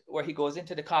H where he goes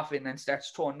into the coffin and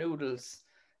starts throwing noodles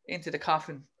into the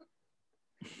coffin.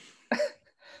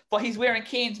 But he's wearing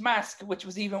Kane's mask, which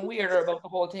was even weirder about the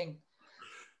whole thing.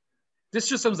 This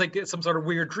just sounds like some sort of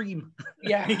weird dream.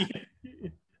 Yeah.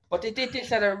 But they did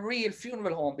this at a real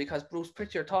funeral home because Bruce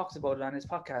Pritchard talks about it on his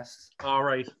podcast. All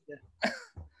right.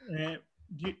 Do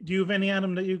you have any,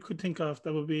 Adam, that you could think of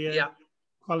that would be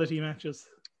quality matches?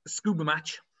 Scuba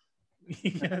match.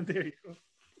 Yeah, there you go.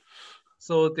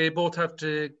 So they both have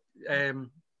to...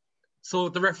 so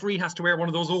the referee has to wear one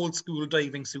of those old school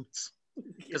diving suits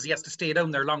because he has to stay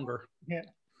down there longer. Yeah.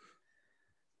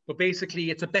 But basically,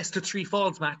 it's a best of 3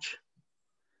 falls match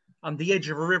on the edge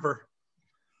of a river.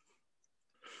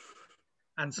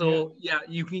 And so,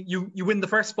 you win the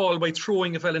first fall by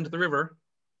throwing a fella into the river.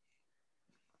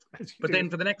 But then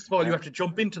for the next fall, you have to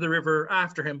jump into the river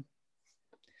after him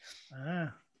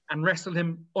and wrestle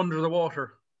him under the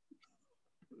water.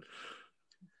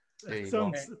 It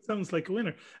sounds like a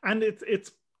winner. And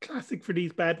it's classic for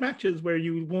these bad matches where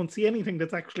you won't see anything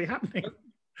that's actually happening.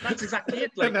 That's exactly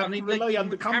it. Like, rely on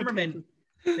the cameramen.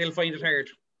 They'll find it hard.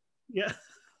 Yeah.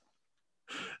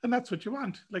 And that's what you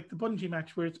want. Like the bungee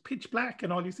match where it's pitch black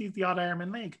and all you see is the odd arm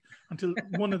and leg until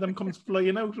one of them comes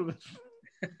flying out of it.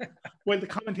 while the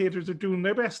commentators are doing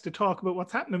their best to talk about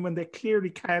what's happening when they clearly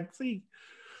can't see.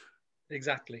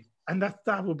 Exactly. And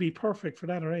that would be perfect for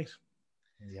that, all right?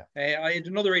 Yeah. I had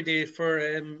another idea for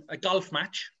a golf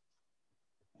match.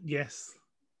 Yes.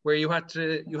 Where you had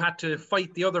to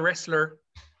fight the other wrestler,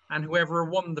 and whoever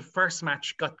won the first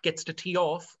match gets to tee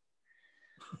off.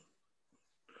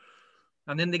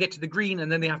 And then they get to the green,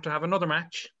 and then they have to have another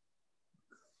match.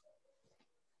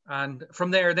 And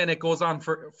from there, then it goes on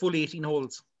for full 18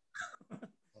 holes.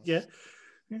 Yeah.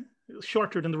 It was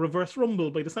shorter than the reverse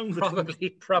rumble by the sounds of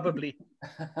it. Probably.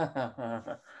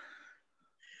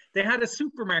 They had a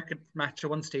supermarket match at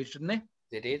one stage, didn't they?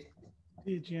 They did.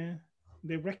 Yeah.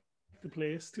 They wrecked the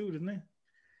place too, didn't they?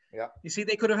 Yeah. You see,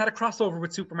 they could have had a crossover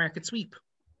with Supermarket Sweep.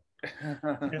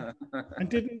 Yeah. And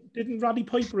didn't Roddy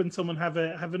Piper and someone have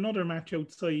another match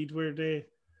outside where they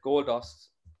Goldust.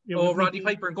 Roddy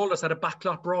Piper and Goldust had a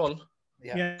backlot brawl.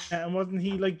 Yeah, and wasn't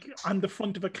he like on the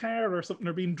front of a car or something,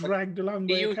 or being dragged along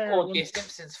by a car? O.J.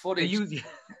 Simpson's footage. They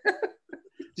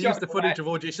used the footage of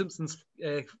O.J. Simpson's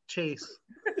chase.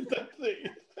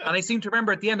 And I seem to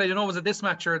remember at the end, I don't know, was it this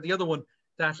match or the other one,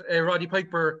 that Roddy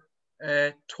Piper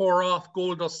tore off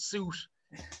Goldust's suit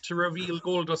to reveal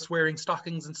Goldust wearing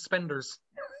stockings and suspenders.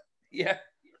 Yeah.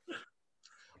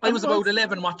 I was about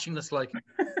 11 watching this, like.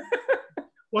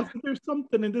 Wasn't there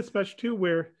something in this match too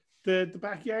where the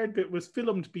backyard bit was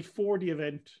filmed before the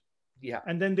event? Yeah.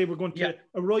 And then they were going to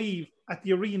arrive at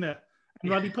the arena,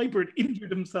 and Roddy Piper had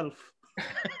injured himself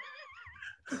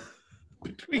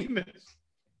between it.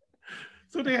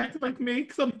 So they had to like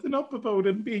make something up about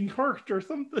him being hurt or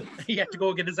something. He had to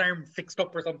go get his arm fixed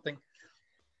up or something.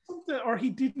 Or he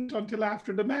didn't until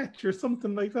after the match or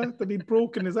something like that he'd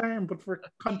broken his arm, but for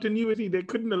continuity they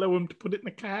couldn't allow him to put it in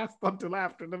a cast until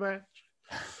after the match.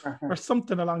 Or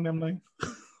something along them lines.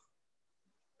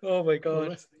 Oh my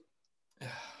God.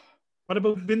 What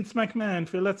about Vince McMahon,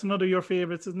 Phil? That's another of your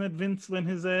favourites, isn't it? Vince, when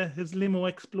his limo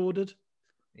exploded.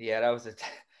 Yeah, that was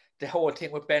the whole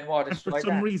thing with Benoit. And for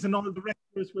some reason, all the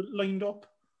wrestlers were lined up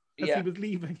as he was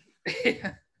leaving.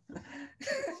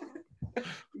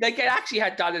 Like, it actually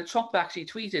had Donald Trump actually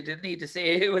tweeted, didn't he, to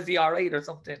say it was the R8 or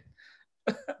something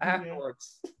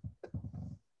afterwards.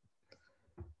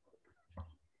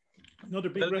 Another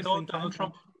big wrestling Donald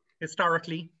Trump,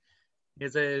 historically,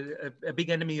 is a big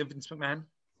enemy of Vince McMahon.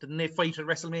 Didn't they fight at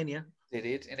WrestleMania? They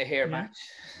did, in a hair match.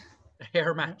 A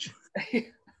hair match.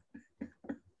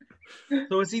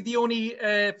 So is he the only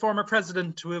former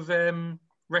president to have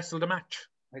wrestled a match?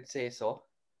 I'd say so.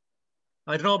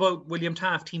 I don't know about William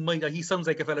Taft. He sounds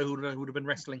like a fellow who would have been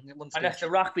wrestling at one stage. Unless The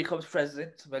Rock becomes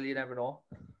president, well, you never know.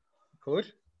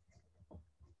 Could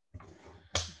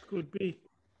be.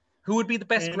 Who would be the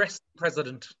best wrestling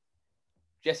president?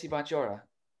 Jesse Ventura.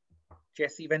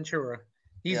 Jesse Ventura.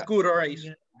 He's good, all right.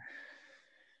 Yeah.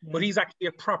 But he's actually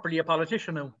properly a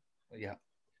politician now. Yeah.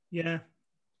 Yeah.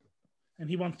 And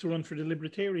he wants to run for the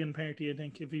Libertarian Party, I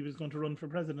think, if he was going to run for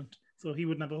president. So he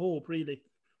wouldn't have a hope, really.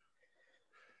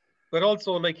 But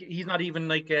also, like, he's not even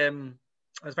like,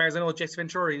 as far as I know, Jesse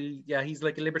Ventura, he's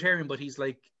like a libertarian, but he's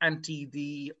like anti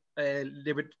the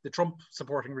Trump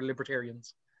supporting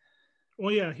libertarians. Oh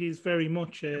yeah, he's very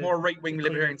much more right-wing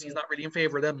libertarians. He's not really in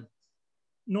favor of them.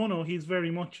 No, he's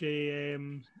very much he's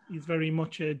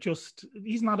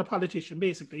not a politician.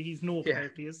 Basically, he's no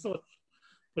party as such.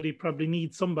 But he probably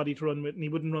needs somebody to run with, and he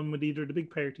wouldn't run with either of the big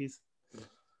parties.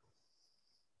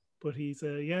 But he's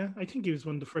I think he was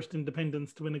one of the first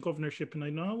independents to win a governorship in I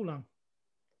don't know how long.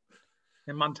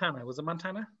 In Montana. Was it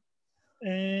Montana?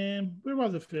 Where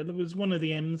was it, Phil? It was one of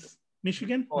the M's.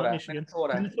 Michigan? Not Michigan.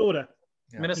 Minnesota.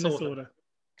 Yeah. Minnesota.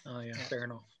 Oh yeah, fair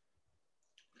enough.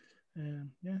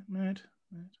 Mad.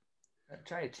 I'm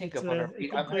trying to think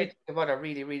about a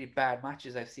really, really bad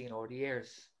matches I've seen over the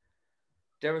years.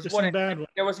 There was one in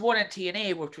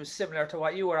TNA which was similar to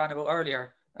what you were on about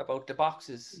earlier about the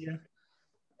boxes. Yeah.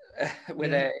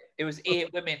 It was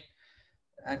 8 women,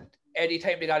 and every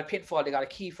time they got a pinfall, they got a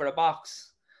key for a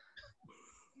box,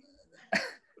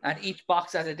 and each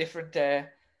box has a different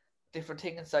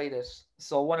thing inside it.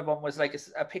 So one of them was like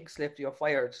a pink slip. You're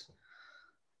fired.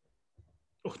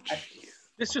 Oh,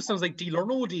 this just sounds like Deal or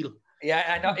No Deal. Yeah,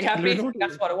 I know. Yeah, basically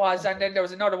that's what it was. And then there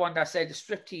was another one that said the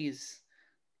striptease.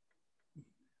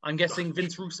 I'm guessing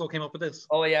Vince Russo came up with this.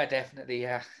 Oh yeah, definitely,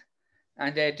 yeah.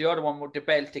 And the other one with the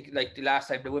belt, like the last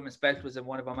time, the women's belt was in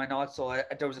one of them, and also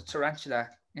there was a tarantula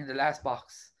in the last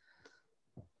box.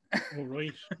 Oh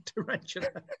right, tarantula.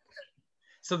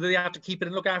 So they have to keep it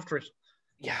and look after it.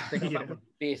 Yeah,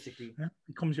 basically. Yeah,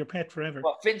 becomes your pet forever.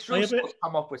 Well, Vince Russo's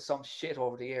come up with some shit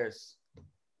over the years.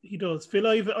 He does. Phil,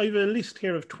 I've a list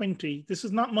here of 20. This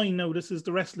is not mine now. This is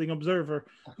the Wrestling Observer,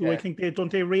 who I think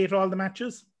they rate all the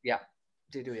matches? Yeah,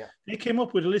 they do, yeah. They came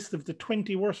up with a list of the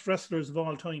 20 worst wrestlers of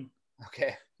all time.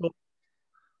 Okay. So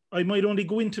I might only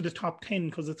go into the top 10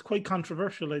 because it's quite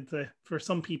controversial, I'd say, for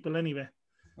some people anyway.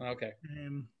 Okay.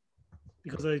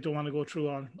 Because I don't want to go through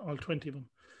all 20 of them.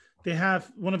 They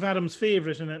have one of Adam's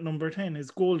favourite, and at number 10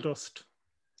 is Goldust.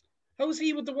 How's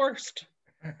he with the worst?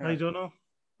 I don't know.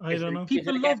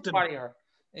 People loved him. Warrior?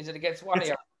 Is it against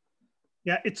Warrior?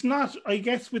 Yeah, it's not. I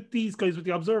guess with these guys, with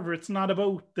the Observer, it's not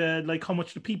about how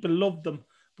much the people love them,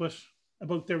 but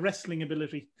about their wrestling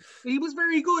ability. He was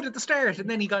very good at the start, and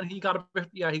then he got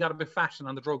a bit fat and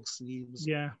on the drugs, and he was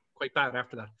quite bad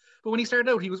after that. But when he started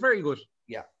out, he was very good.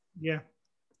 Yeah.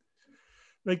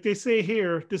 Like they say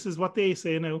here, this is what they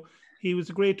say now. He was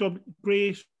great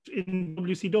in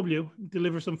WCW,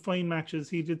 delivered some fine matches.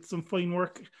 He did some fine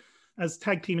work as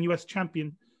tag team and US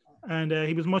champion. And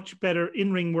he was much better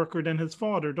in-ring worker than his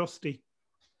father, Dusty.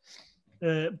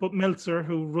 But Meltzer,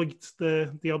 who writes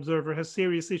the Observer, has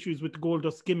serious issues with the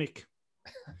Goldust gimmick,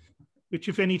 which,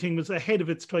 if anything, was ahead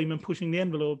of its time and pushing the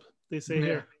envelope, they say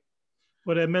here.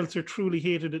 But Meltzer truly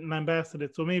hated it and lambasted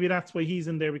it. So maybe that's why he's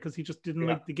in there, because he just didn't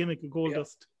like the gimmick of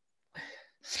Goldust. Yeah.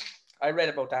 I read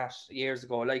about that years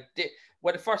ago. Like,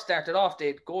 when it first started off, they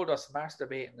had Goldust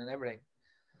masturbating and everything.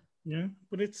 Yeah,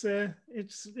 but it's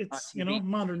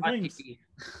modern times.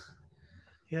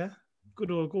 Yeah, good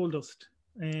old Goldust.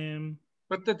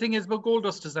 But the thing is about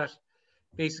Goldust is that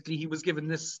basically he was given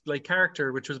this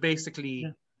character, which was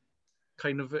basically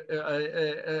kind of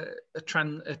a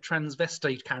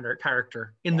transvestite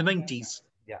character in the 90s.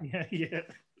 Yeah.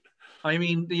 I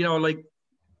mean, he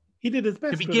did his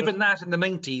best to be given that in the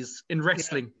 90s in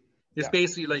wrestling. It's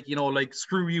basically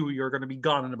screw you, you're going to be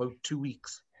gone in about 2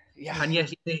 weeks. Yeah. And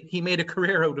yet he made a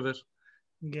career out of it.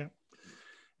 Yeah.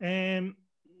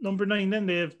 Number 9, then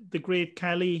they have the great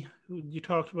Khali, who you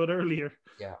talked about earlier.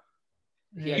 Yeah.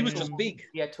 He was just big.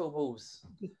 He had 2 moves.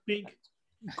 Big.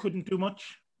 Couldn't do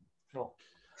much. No.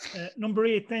 Number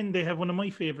 8, then they have one of my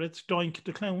favourites, Doink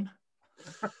the Clown.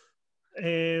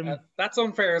 That's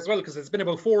unfair as well, because it's been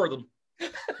about 4 of them.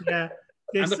 Yeah.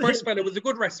 And the first fella was a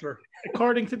good wrestler.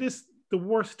 According to this, the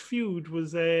worst feud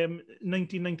was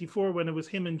 1994 when it was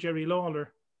him and Jerry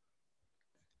Lawler.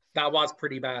 That was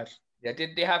pretty bad. Yeah,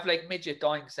 did they have midget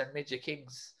doinks and midget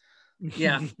kings?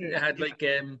 Yeah, they had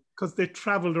because they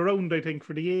travelled around, I think,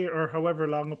 for the year or however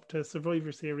long up to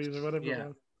Survivor Series or whatever. Yeah.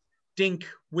 Dink,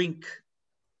 Wink.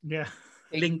 Yeah.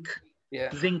 Link.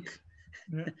 Yeah. Zinc.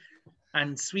 Yeah.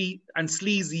 And Sweet and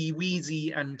Sleazy,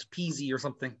 Wheezy and Peasy or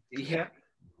something. Yeah.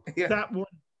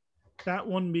 That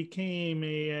one became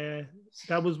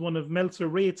that was one of Meltzer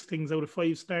rates things out of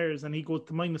 5 stars, and he goes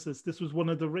to minuses. This was one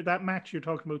of that match you're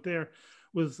talking about there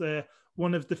was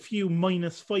one of the few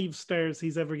 -5 stars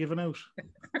he's ever given out.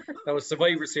 That was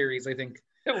Survivor Series, I think.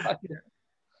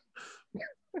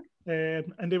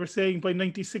 And they were saying by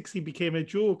 96 he became a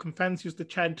joke, and fans used to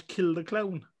chant "Kill the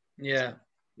Clown." Yeah.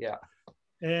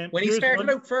 When he here's started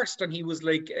out first, and he was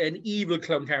like an evil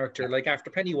clown character, like after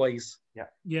Pennywise.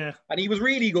 Yeah. And he was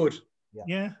really good.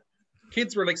 Yeah.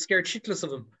 Kids were scared shitless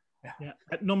of him. Yeah.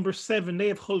 At number 7, they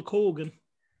have Hulk Hogan.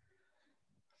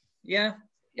 Yeah.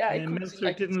 Yeah.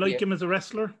 Meltzer didn't like him as a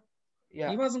wrestler. Yeah.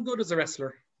 He wasn't good as a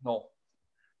wrestler.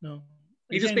 No.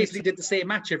 He just basically did the same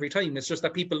match every time. It's just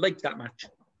that people liked that match.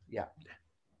 Yeah.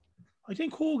 I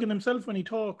think Hogan himself, when he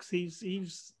talks,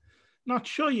 he's not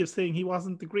shy of saying he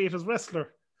wasn't the greatest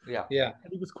wrestler. Yeah.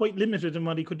 And he was quite limited in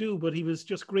what he could do, but he was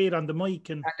just great on the mic.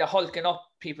 And the hulking up,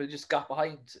 people just got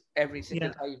behind every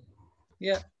single time.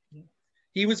 Yeah.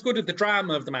 He was good at the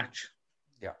drama of the match.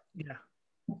 Yeah.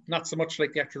 Not so much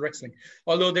like the actual wrestling.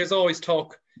 Although there's always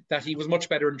talk that he was much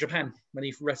better in Japan when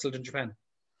he wrestled in Japan.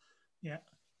 Yeah.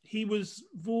 He was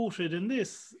voted in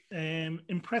this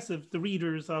impressive, the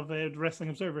readers of the Wrestling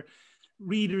Observer,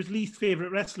 readers' least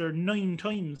favorite wrestler 9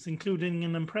 times, including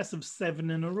an impressive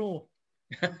 7 in a row.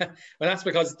 Well, that's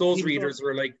because those readers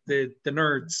were like the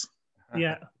nerds.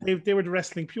 Yeah, they were the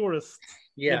wrestling purists.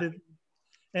 Yeah.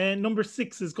 And number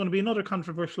 6 is going to be another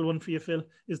controversial one for you, Phil,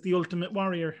 is The Ultimate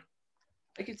Warrior.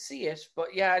 I could see it, but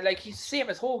he's the same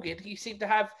as Hogan. He seemed to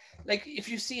have, if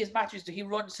you see his matches, he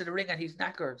runs to the ring and he's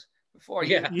knackered before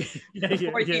he even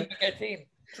gets in.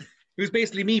 It was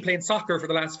basically me playing soccer for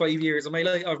the last 5 years of my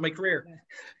career.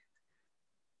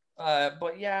 They're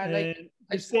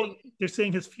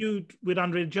saying his feud with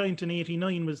Andre the Giant in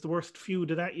 '89 was the worst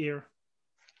feud of that year.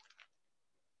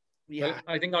 Yeah, well,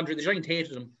 I think Andre the Giant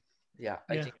hated him. Yeah,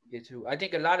 I think he did too. I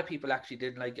think a lot of people actually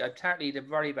didn't like. Apparently, they're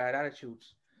very bad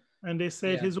attitudes. And they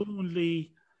said his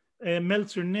only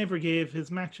Meltzer never gave his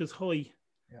matches high.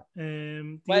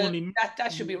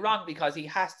 That should be wrong because he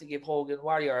has to give Hogan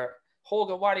Warrior.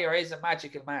 Hogan Warrior is a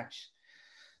magical match.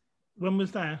 When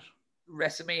was that?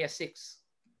 WrestleMania 6.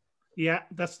 Yeah,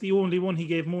 that's the only one he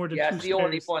gave more than 2 stars. That's the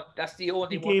only one. That's the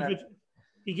only one.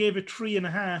 He gave it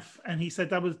 3.5, and he said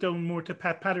that was down more to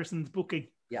Pat Patterson's booking.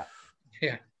 Yeah.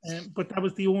 But that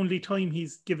was the only time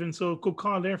he's given. So good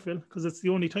call there, Phil, because it's the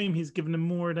only time he's given him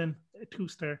more than a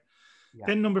 2-star. Yeah.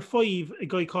 Then number 5, a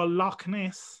guy called Loch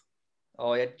Ness.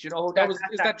 Oh yeah, do you know who is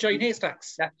that Giant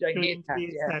Haystacks? That's Giant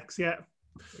Haystacks.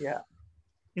 Yeah.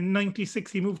 In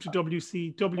 '96, he moved to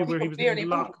WCW where he was in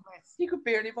Loch Ness. He could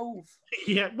barely move.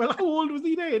 Yeah. Well, how old was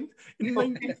he then?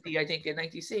 In 50, I think, in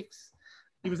 '96.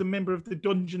 He was a member of the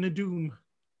Dungeon of Doom.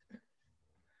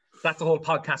 That's a whole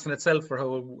podcast in itself for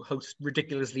how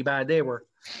ridiculously bad they were.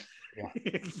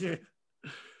 Yeah.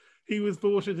 He was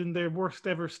voted in their worst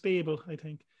ever stable, I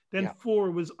think. Then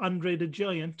 4 was Andre the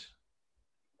Giant.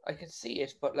 I can see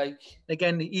it, but like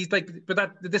again, he's like,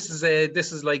 but this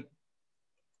is like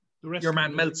your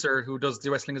man Meltzer, who does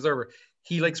the Wrestling Observer.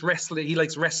 He likes wrestling. He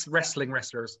likes wrestling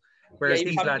wrestlers, whereas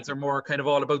these lads are more kind of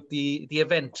all about the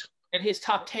event. In his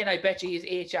top 10, I bet you he's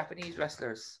 8 Japanese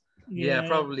wrestlers. Yeah,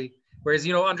 probably. Whereas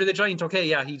Andre the Giant,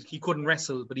 he couldn't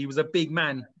wrestle, but he was a big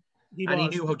man, he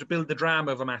knew how to build the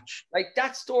drama of a match. Like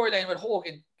that storyline with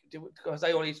Hogan, because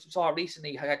I only saw it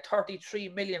recently, I had 33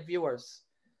 million viewers.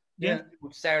 Yeah.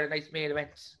 Saturday night's main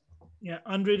event. Yeah,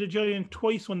 Andre the Giant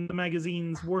twice won the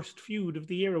magazine's Worst Feud of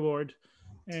the Year award.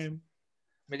 $1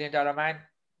 Million Man.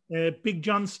 Big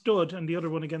John Studd, and the other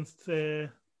one against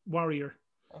Warrior.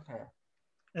 Okay.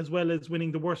 As well as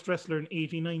winning the Worst Wrestler in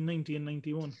 89, 90, and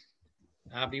 91.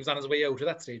 But he was on his way out at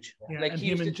that stage. Yeah, like and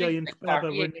him and Giant Baba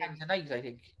were named, tonight, I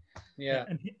think. Yeah.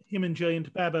 And him and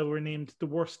Giant Baba were named the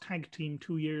worst tag team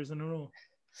 2 years in a row.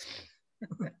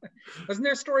 Wasn't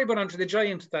there a story about Andre the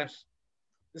Giant that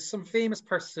there's some famous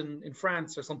person in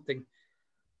France or something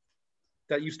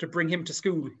that used to bring him to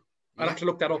school? I'll have to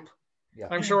look that up. Yeah.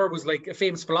 I'm sure it was like a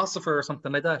famous philosopher or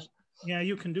something like that. Yeah,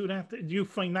 you can do that. You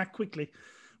find that quickly.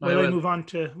 Well, I move on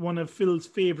to one of Phil's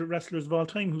favourite wrestlers of all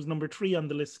time, who's number 3 on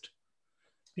the list,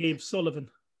 Dave Sullivan.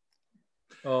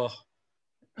 Oh.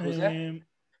 Who's that?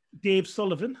 Dave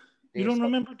Sullivan. You don't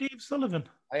remember Dave Sullivan?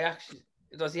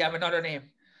 Does he have another name?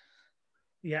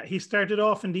 Yeah, he started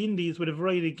off in the Indies with a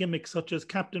variety of gimmicks such as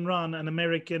Captain Ron and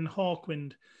American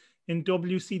Hawkwind. In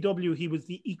WCW, he was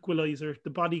the Equalizer,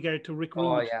 the bodyguard to Rick Rude.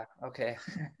 Oh, yeah, okay.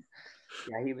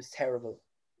 Yeah, he was terrible.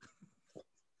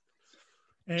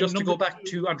 Just to go back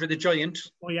to Andre the Giant.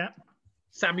 Oh, yeah.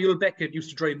 Samuel Beckett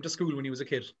used to drive him to school when he was a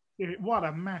kid. What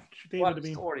a match. What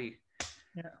a story.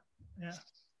 Yeah.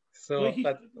 So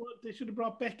they should have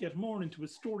brought Beckett more into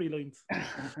his storylines.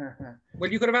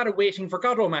 Well, you could have had a Waiting for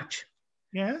Godot match.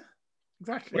 Yeah,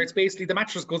 exactly. Where it's basically the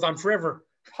match just goes on forever.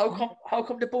 How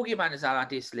come the Boogeyman is not on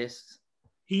this list?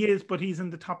 He is, but he's in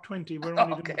the top 20. We're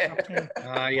only doing the top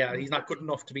 10. Yeah, he's not good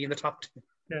enough to be in the top 10.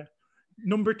 Yeah.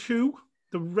 Number 2,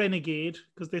 the Renegade,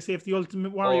 because they say if the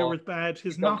Ultimate Warrior was bad,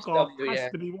 his knockoff has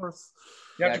to be worse.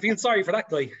 You have to feel sorry for that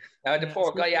guy. The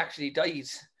poor guy actually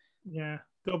dies. Yeah.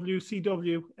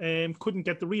 WCW couldn't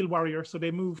get the real Warrior, so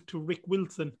they moved to Rick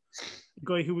Wilson, the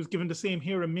guy who was given the same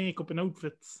hair and makeup and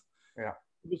outfits. Yeah.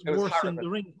 It was worse in the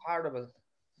ring. Horrible.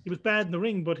 He was bad in the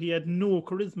ring, but he had no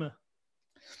charisma.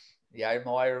 Yeah,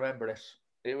 I remember it.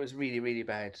 It was really, really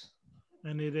bad.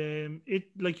 And it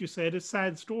like you said, a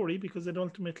sad story because it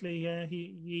ultimately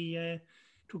he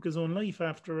took his own life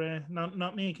after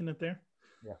not making it there.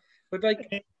 Yeah, but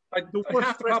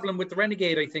half the problem with the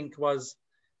Renegade, I think, was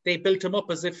they built him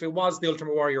up as if it was the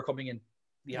Ultimate Warrior coming in.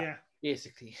 Yeah.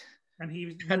 Basically. And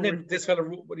then this fella,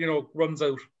 runs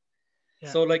out. Yeah.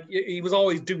 So he was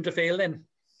always doomed to fail then.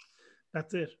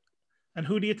 That's it. And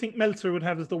who do you think Meltzer would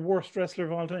have as the worst wrestler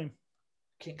of all time?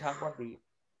 King Kong Bundy.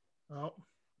 Oh,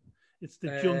 it's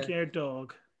the Junkyard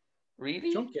Dog.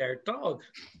 Really? Junkyard Dog?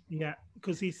 Yeah,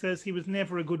 because he says he was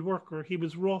never a good worker. He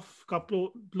was rough, got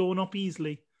blown up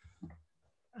easily.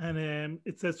 And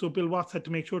it says, so Bill Watts had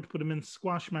to make sure to put him in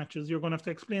squash matches. You're going to have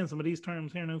to explain some of these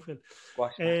terms here now, Phil.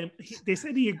 They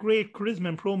said he had great charisma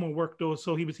and promo work, though,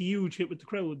 so he was a huge hit with the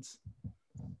crowds.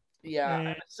 Yeah,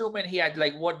 I'm assuming he had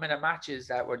 1 minute matches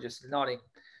that were just nothing.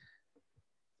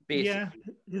 Basically. Yeah,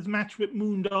 his match with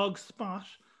Moondog Spot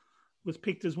was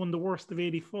picked as one of the worst of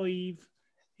 85.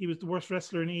 He was the worst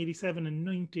wrestler in 87 and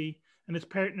 90. And his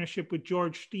partnership with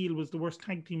George Steele was the worst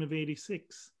tag team of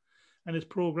 86. And his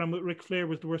program with Ric Flair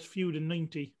was the worst feud in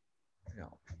 90.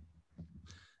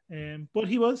 Yeah. But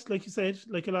he was, like you said,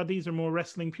 like a lot of these are more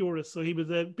wrestling purists, so he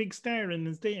was a big star in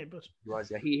his day. But he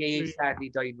was, yeah. He sadly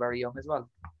died very young as well.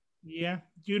 Yeah.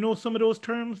 Do you know some of those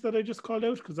terms that I just called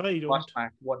out? Because I don't. Squash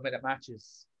match, 1 minute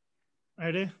matches.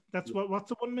 Are they? That's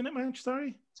what's a 1 minute match?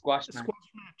 Sorry? Squash match.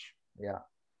 Squash match. Yeah.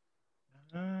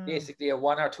 Ah. Basically a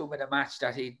 1 or 2 minute match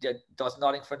that he does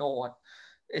nothing for no one,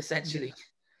 essentially.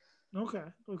 Yeah.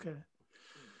 Okay.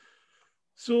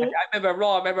 So I remember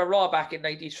Raw back in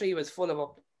 '93 was full of them.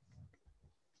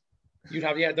 You'd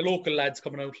have the local lads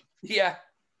coming out. Yeah.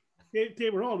 They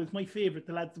were always my favourite.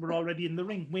 The lads were already in the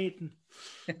ring waiting.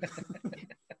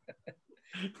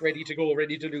 Ready to go,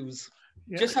 ready to lose.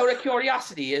 Yeah. Just out of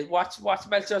curiosity, what's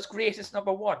Meltzer's greatest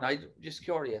number one? I'm just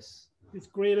curious. His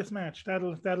greatest match.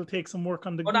 That'll take some work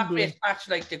on the Googling. Not greatest match,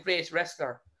 like the greatest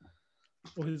wrestler.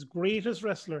 Oh, his greatest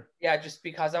wrestler. Yeah, just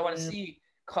because I want to see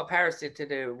comparison to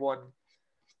the one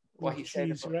what he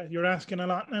said. You're asking a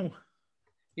lot now.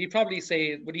 He'd probably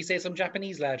say, would he say some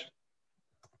Japanese lad?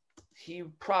 He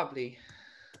probably.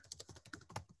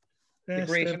 The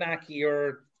Great Anaki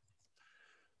or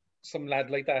some lad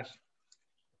like that.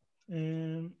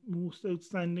 Most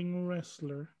outstanding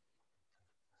wrestler.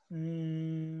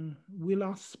 Will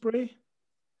Ospreay?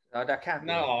 No, that can't be.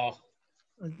 No.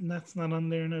 That's not on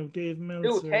there now. Dave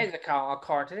Meltzer. Dude, here's a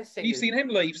card to this thing. We've seen him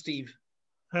live, Steve.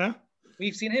 Huh?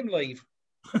 We've seen him live.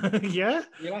 Yeah?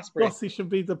 Will Ospreay. Plus, he should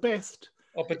be the best.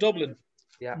 Up at Dublin.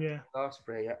 Yeah.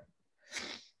 Ospreay, yeah.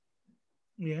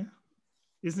 Yeah.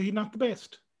 Isn't he not the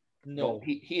best? No.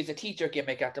 He is a teacher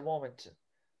gimmick at the moment.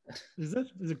 Is it?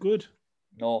 Is it good?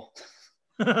 No.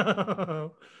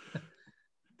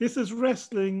 This is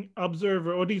Wrestling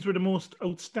Observer. Oh, these were the most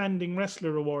outstanding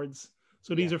wrestler awards.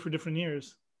 So these are for different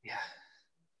years. Yeah.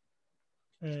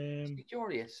 I'm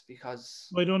curious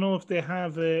because I don't know if they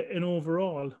have an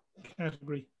overall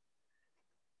category.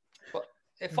 But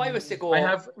if I was to go,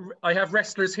 I have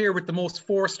wrestlers here with the most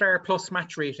 4-star plus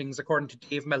match ratings according to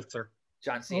Dave Meltzer.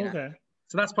 John Cena. Okay.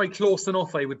 So that's probably close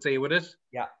enough, I would say, with it.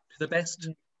 Yeah. To the best.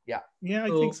 Yeah. Yeah, I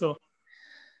think so.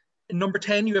 Number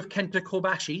 10, you have Kenta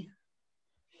Kobashi.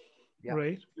 Yeah.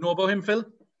 Right. You know about him, Phil?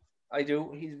 I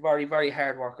do. He's very, very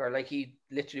hard worker. Like, he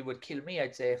literally would kill me,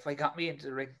 I'd say, if I got me into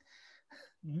the ring.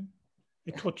 Mm-hmm.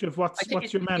 A touch of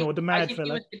what's your man or the mad fella?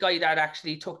 He was the guy that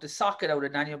actually took the socket out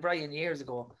of Daniel Bryan years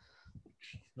ago.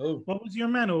 Oh. What was your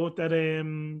man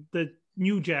that the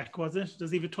New Jack, was it?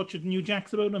 Does he have a touch of New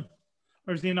Jacks about him?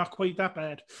 Or is he not quite that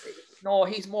bad? No,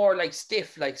 he's more like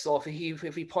stiff, like, so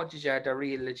if he punches you, they're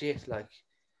real legit, like.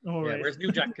 All right. Whereas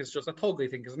New Jack is just a thug, I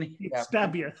think, isn't he? He'd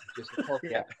stab you. Just a thug,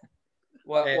 yeah.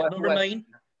 Number 9,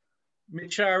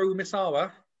 Micharu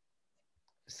Misawa.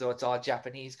 So it's all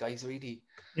Japanese guys, really.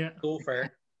 Yeah. So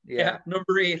far. Yeah.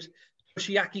 Number 8,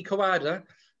 Yoshiaki Kawada.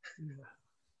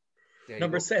 Yeah.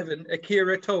 Number 7,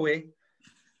 Akira Toei.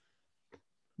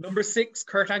 Number 6,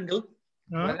 Kurt Angle.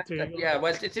 Oh,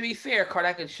 well, to be fair, Kurt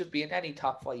Angle should be in any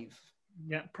top 5.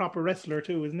 Yeah, proper wrestler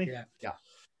too, isn't he? Yeah.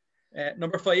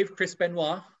 Number 5, Chris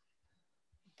Benoit.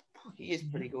 He is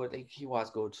pretty good. Like, he was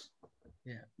good.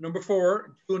 Yeah. Number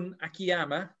 4, Jun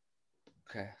Akiyama.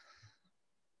 Okay.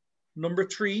 Number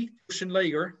 3, Jushin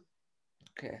Liger.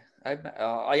 Okay.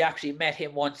 I actually met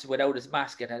him once without his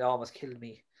mask and it almost killed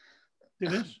me.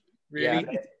 Did it? Really?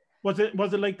 Yeah. Was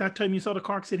it like that time you saw the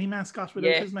Cork City mascot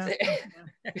without his mask?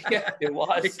 Yeah, it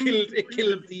was. It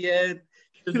killed the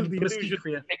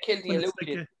illusion. It killed the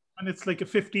illusion. And it's like a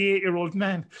 58-year-old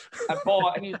man.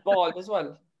 And he's bald as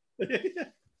well.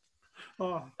 Oh.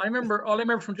 All I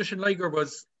remember from Jushin Liger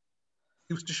was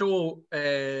he used to show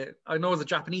I know it was a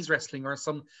Japanese wrestling or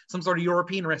some sort of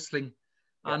European wrestling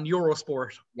on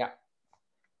Eurosport. Yeah.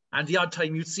 And the odd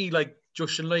time you'd see like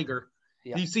Jushin Liger.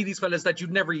 Yeah. You see these fellas that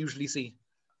you'd never usually see.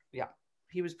 Yeah.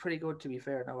 He was pretty good, to be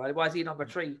fair. Now, was he number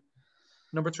 3?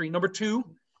 Number 3. Number 2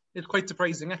 is quite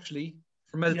surprising actually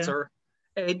for Meltzer.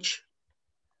 Yeah. Edge.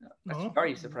 That's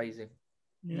very surprising.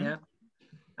 Yeah.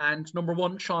 And number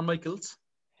 1, Shawn Michaels.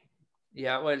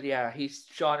 Yeah, well, yeah,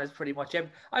 Shawn is pretty much.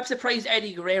 I'm surprised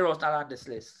Eddie Guerrero's not on this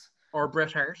list. Or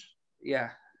Bret Hart.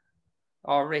 Yeah.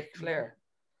 Or Ric Flair.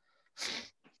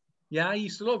 Yeah, I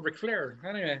used to love Ric Flair.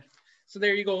 Anyway, so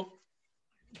there you go.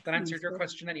 That answered your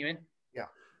question anyway. Yeah.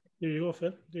 There you go,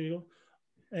 Phil. There you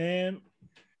go.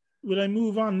 Will I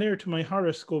move on there to my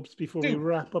horoscopes before we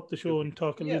wrap up the show and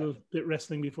talk a little bit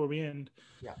wrestling before we end?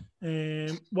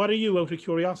 Yeah. What are you, out of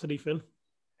curiosity, Phil?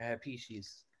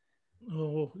 Pisces.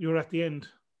 Oh, you're at the end.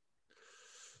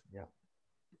 Yeah.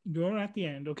 You're at the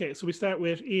end. Okay, so we start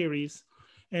with Aries.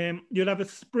 You'll have a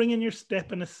spring in your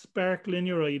step and a sparkle in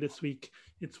your eye this week.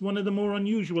 It's one of the more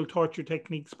unusual torture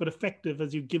techniques, but effective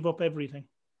as you give up everything.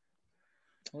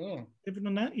 Oh. Ever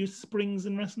done that? Use springs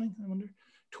in wrestling, I wonder.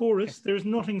 Taurus, there's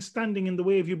nothing standing in the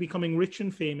way of you becoming rich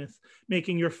and famous,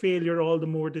 making your failure all the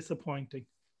more disappointing.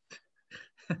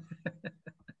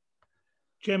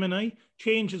 Gemini,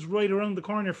 change is right around the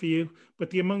corner for you, but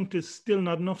the amount is still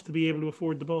not enough to be able to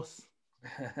afford the bus.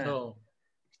 No.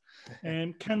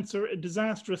 Cancer, a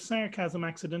disastrous sarcasm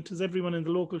accident as everyone in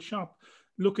the local shop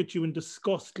look at you in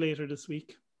disgust later this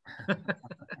week.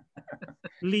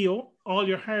 Leo, all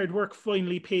your hard work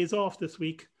finally pays off this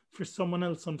week for someone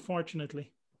else,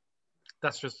 unfortunately.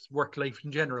 That's just work life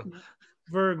in general.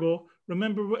 Virgo,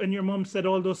 remember when your mum said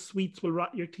all those sweets will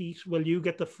rot your teeth? Well, you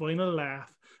get the final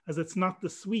laugh, as it's not the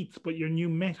sweets, but your new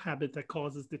meth habit that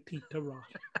causes the teeth to rot.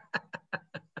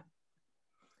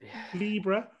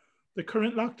 Libra, the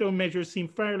current lockdown measures seem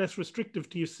far less restrictive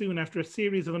to you soon after a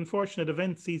series of unfortunate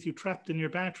events sees you trapped in your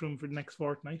bathroom for the next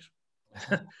fortnight.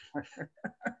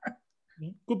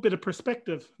 Good bit of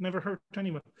perspective. Never hurt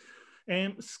anyone.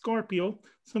 Scorpio,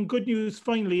 some good news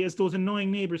finally as those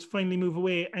annoying neighbours finally move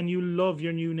away and you love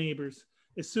your new neighbours.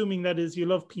 Assuming that is you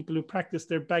love people who practice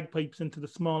their bagpipes into the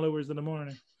small hours of the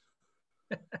morning.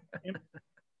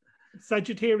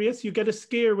 Sagittarius, you get a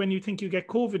scare when you think you get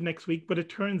COVID next week, but it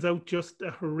turns out just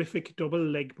a horrific double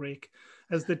leg break.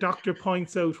 As the doctor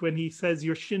points out when he says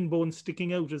your shin bone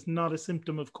sticking out is not a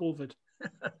symptom of COVID.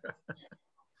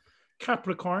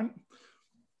 Capricorn,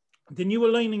 the new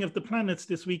aligning of the planets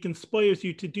this week inspires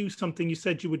you to do something you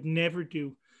said you would never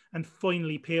do and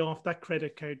finally pay off that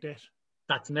credit card debt.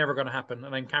 That's never going to happen.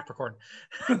 And I'm Capricorn.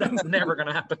 That's never going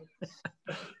to happen.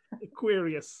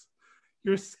 Aquarius,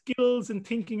 your skills and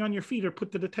thinking on your feet are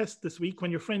put to the test this week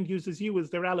when your friend uses you as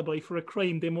their alibi for a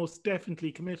crime they most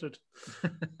definitely committed.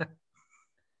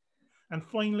 And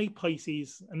finally,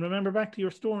 Pisces. And remember back to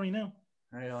your story now.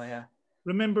 I know, yeah.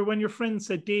 Remember when your friend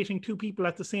said dating two people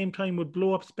at the same time would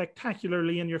blow up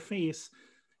spectacularly in your face?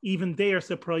 Even they are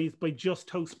surprised by just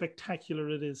how spectacular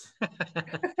it is.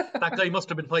 That guy must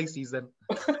have been Pisces then.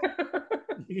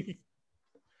 There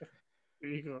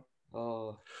you go.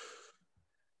 Oh.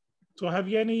 So have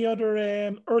you any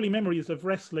other early memories of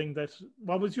wrestling?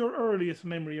 What was your earliest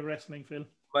memory of wrestling, Phil?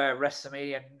 Well,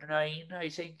 WrestleMania 9, I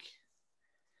think.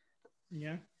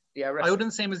 Yeah. Yeah. I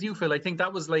wouldn't say same as you, Phil. I think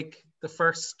that was like the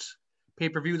first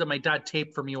pay-per-view that my dad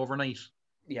taped for me overnight.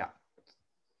 Yeah.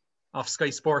 Off Sky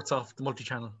Sports, off the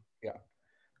multi-channel. Yeah.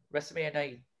 WrestleMania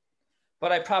 9.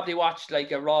 But I probably watched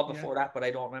like a Raw before that, but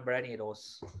I don't remember any of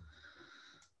those.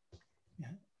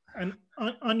 Yeah. And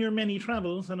on your many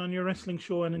travels and on your wrestling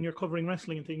show and in your covering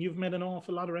wrestling and thing, you've met an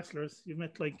awful lot of wrestlers. You've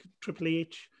met like Triple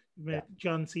H, you've met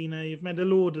John Cena, you've met a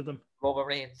load of them. Roman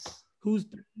Reigns. Who's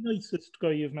the nicest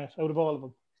guy you've met out of all of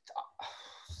them?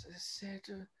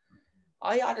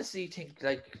 I honestly think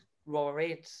like Roman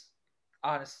Reigns,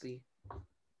 honestly,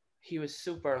 he was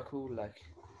super cool. Like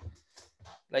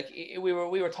we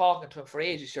were talking to him for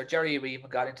ages. Sure, Jerry, we even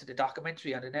got into the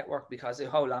documentary on the network because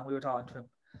of how long we were talking to him.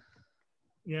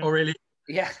 Yeah. Oh, really?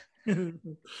 Yeah.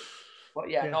 But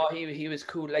yeah, no, he was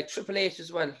cool. Like Triple H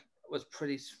as well was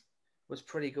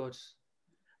pretty good.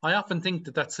 I often think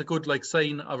that that's a good like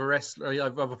sign of a wrestler,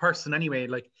 of a person anyway,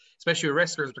 like especially with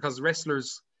wrestlers, because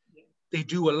wrestlers, they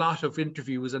do a lot of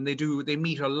interviews and they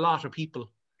meet a lot of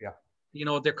people. Yeah. You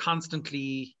know, they're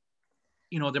constantly,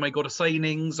 you know, they might go to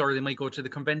signings or they might go to the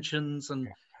conventions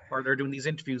or they're doing these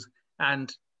interviews,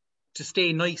 and to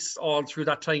stay nice all through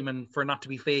that time and for not to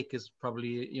be fake is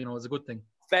probably, you know, is a good thing.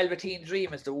 Velveteen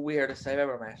Dream is the weirdest I've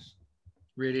ever met.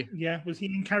 Really? Yeah. Was he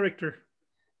in character?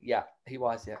 Yeah, he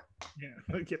was, yeah.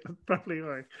 Yeah, okay, that's probably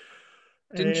right.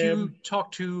 Didn't you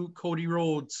talk to Cody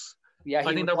Rhodes? Yeah,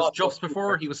 I think that was just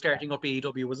before he was starting up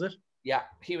AEW, was it? Yeah,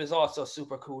 he was also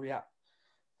super cool, yeah.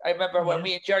 I remember when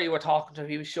me and Jerry were talking to him,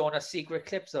 he was showing us secret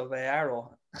clips of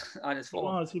Arrow on his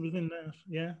phone. He was in that,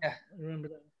 yeah. I remember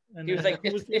that. And he was like,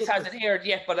 this hasn't aired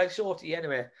yet, but I'll show it to you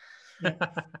anyway. Yeah.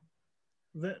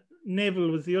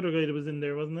 Neville was the other guy that was in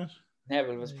there, wasn't it?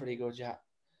 Neville was pretty good, yeah.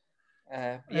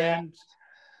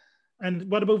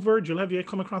 And what about Virgil? Have you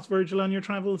come across Virgil on your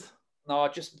travels? No,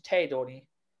 just Ted only.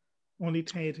 Only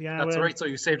Ted, yeah. That's right. So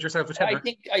you saved yourself a tether.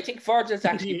 I think Virgil's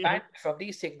actually banned from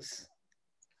these things.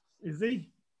 Is he?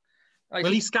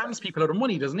 Well, he scams people out of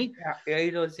money, doesn't he? Yeah,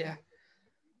 he does. Yeah.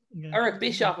 Eric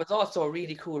Bischoff was also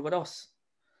really cool with us.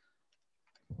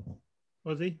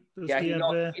 Was he?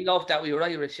 He loved that we were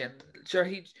Irish, and sure,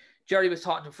 Jerry was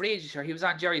talking to him for ages. Sure, he was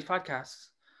on Jerry's podcast.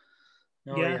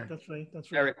 Oh, yeah, that's right.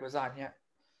 That's right. Eric was on, yeah.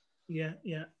 Yeah.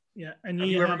 And have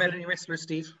you ever met any wrestlers,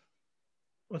 Steve?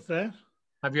 What's that?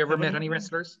 Have you ever met any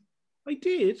wrestlers? I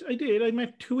did. I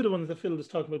met two of the ones that Phil was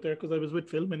talking about there because I was with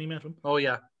Phil when he met him. Oh,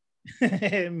 yeah.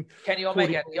 Kenny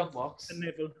Omega and the Young Bucks. And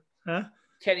Neville. Huh?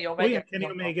 Kenny Omega. Oh, yeah, Kenny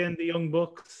Omega and the Young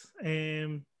Bucks.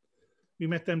 We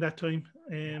met them that time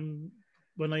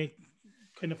when I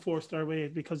kind of forced our way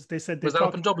because they said... Was that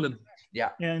up in Dublin? Yeah.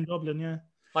 Yeah, in Dublin, yeah.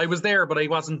 I was there, but I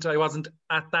wasn't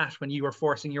at that when you were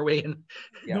forcing your way in.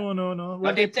 Yeah. No.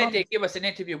 Well, they said they'd give us an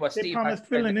interview, but Steve promised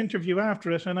Phil an interview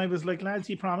after it, and I was like, lads,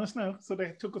 he promised now. So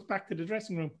they took us back to the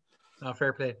dressing room. Oh,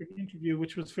 fair play. For the interview,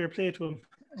 which was fair play to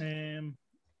him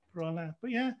for all that.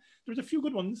 But yeah, there was a few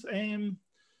good ones.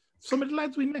 Some of the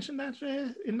lads we met in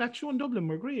that show in Dublin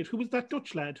were great. Who was that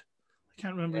Dutch lad? I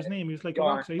can't remember his name. He was like a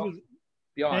boxer.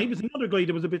 He was another guy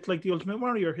that was a bit like the Ultimate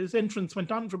Warrior. His entrance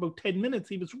went on for about 10 minutes.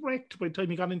 He was wrecked by the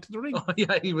time he got into the ring. Oh,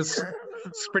 yeah, he was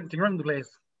sprinting around the place.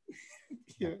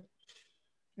 Yeah.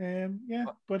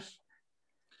 But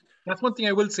that's one thing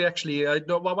I will say, actually.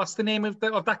 What's the name of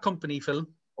that company, Phil?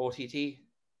 OTT.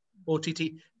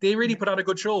 They really put on a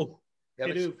good show. Yeah,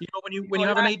 they do. You know, when you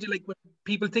have an idea, like when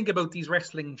people think about these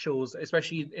wrestling shows,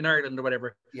 especially in Ireland or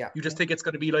whatever, you just think it's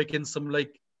going to be like in some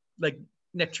like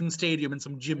Neptune Stadium in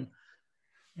some gym.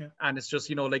 Yeah. And it's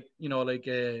just, fellas,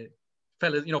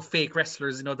 fake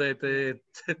wrestlers, the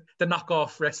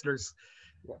knockoff wrestlers.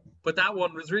 Yeah. But that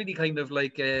one was really kind of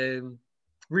like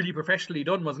really professionally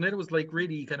done, wasn't it? It was like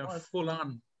really kind of full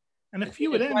on. And a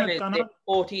few of them have gone on.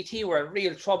 OTT were in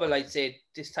real trouble, I'd say,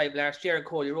 this time last year, and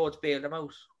Cody Rhodes bailed them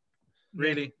out.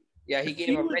 Really? Yeah, he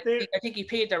gave them rent. I think he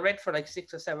paid their rent for like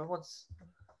 6 or 7 months.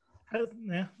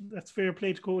 Yeah, that's fair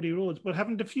play to Cody Rhodes. But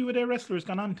haven't a few of their wrestlers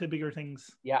gone on to bigger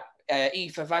things? Yeah,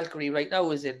 Aoife Valkyrie right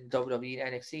now is in WWE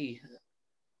NXT.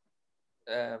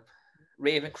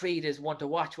 Raven Creed is one to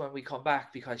watch when we come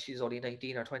back because she's only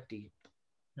 19 or 20.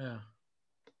 Yeah.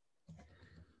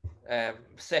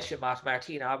 Session Matt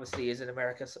Martina obviously is in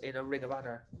America in a Ring of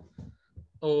Honor.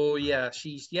 Oh yeah,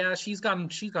 she's gone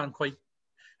quite.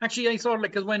 Actually, I saw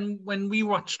because when we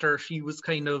watched her, she was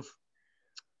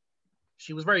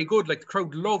very good. Like the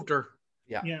crowd loved her.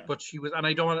 Yeah. But she was, and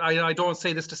I don't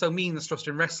say this to sound mean, it's just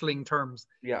in wrestling terms.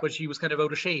 Yeah. But she was kind of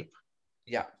out of shape.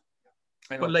 Yeah.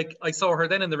 But like I saw her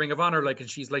then in the Ring of Honor, like, and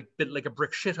she's like built like a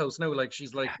brick shithouse now. Like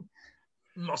she's like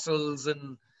muscles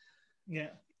and. Yeah.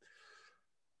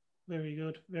 Very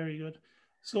good. Very good.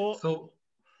 So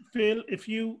Phil, if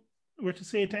you were to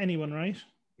say to anyone, right?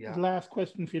 Yeah. The last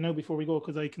question for you now before we go,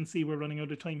 because I can see we're running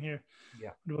out of time here.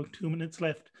 Yeah. About 2 minutes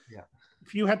left. Yeah.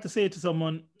 If you had to say to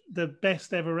someone the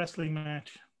best ever wrestling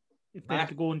match, if they had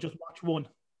to go and just watch one.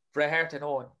 Bret Hart and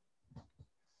Owen.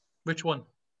 Which one?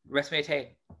 WrestleMania 10.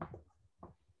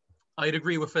 I'd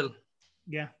agree with Phil.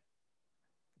 Yeah.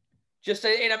 Just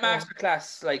in a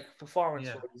masterclass like performance.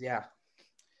 Yeah.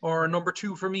 Or number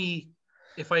 2 for me,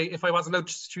 if I wasn't allowed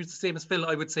to choose the same as Phil,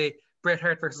 I would say Bret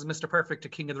Hart versus Mr. Perfect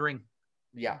at King of the Ring.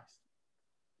 Yeah.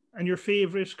 And your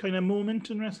favorite kind of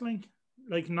moment in wrestling?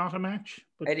 Like not a match,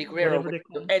 but Eddie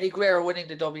Guerrero winning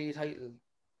the WWE title.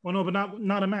 Oh no, but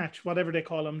not a match. Whatever they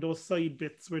call them, those side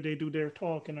bits where they do their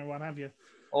talking or what have you.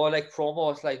 Oh, like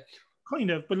promos, like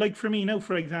kind of. But like for me now,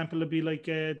 for example, it'd be like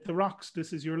The Rock's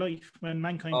 "This Is Your Life" when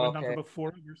Mankind went on for about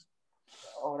 4 years.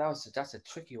 Oh, that's a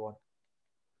tricky one.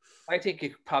 I think it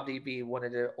could probably be one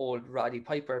of the old Roddy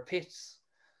Piper pits.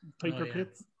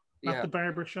 Pits. Not the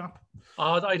barber shop.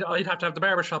 Oh, I'd have to have the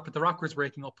barber shop with the Rockers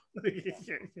breaking up. Yeah.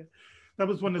 That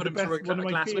was one of the best. One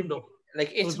of my favorite.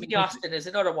 Like It's Me Austin is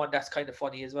another one that's kind of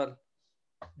funny as well.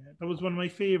 Yeah, that was one of my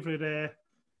favorite.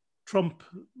 Trump,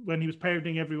 when he was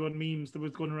pardoning everyone, memes that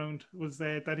was going around was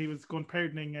that he was going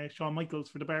pardoning Shawn Michaels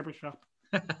for the barber shop.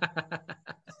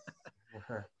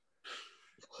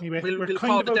 Anyway, we'll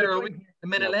call it there. A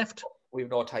minute left. We've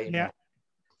no time. Yeah.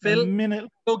 Phil,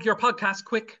 plug your podcast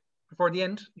quick before the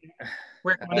end.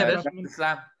 Where can we get it?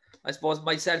 Slam. I suppose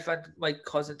myself and my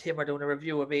cousin Tim are doing a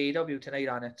review of AEW tonight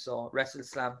on it. So Wrestle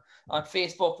Slam on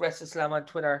Facebook, Wrestle Slam on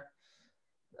Twitter,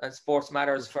 and Sports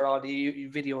Matters for all the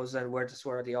videos and where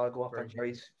they all go up on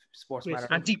Jerry's Sports Matters.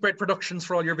 And Deep Red Productions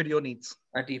for all your video needs.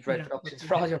 And Deep Red Productions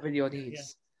for all your video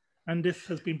needs. Yeah. And this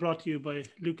has been brought to you by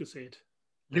Lucasade.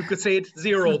 Lucasade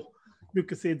Zero.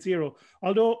 Lucasade Zero.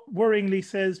 Although worryingly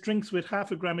says drinks with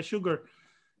 0.5 gram of sugar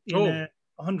in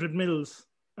 100 mils.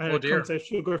 Comes out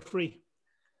sugar free.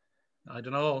 I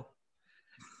don't know.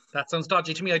 That sounds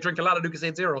dodgy to me. I drink a lot of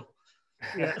Lucasade Zero.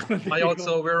 Yeah.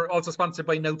 We're also sponsored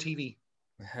by Now TV.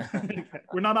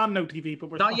 We're not on Now TV, but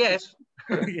we're not yet.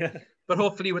 Yeah. But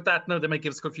hopefully with that, they might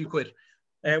give us a few quid.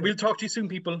 We'll talk to you soon,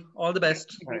 people. All the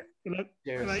best. Right. Good luck.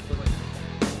 Cheers. Bye.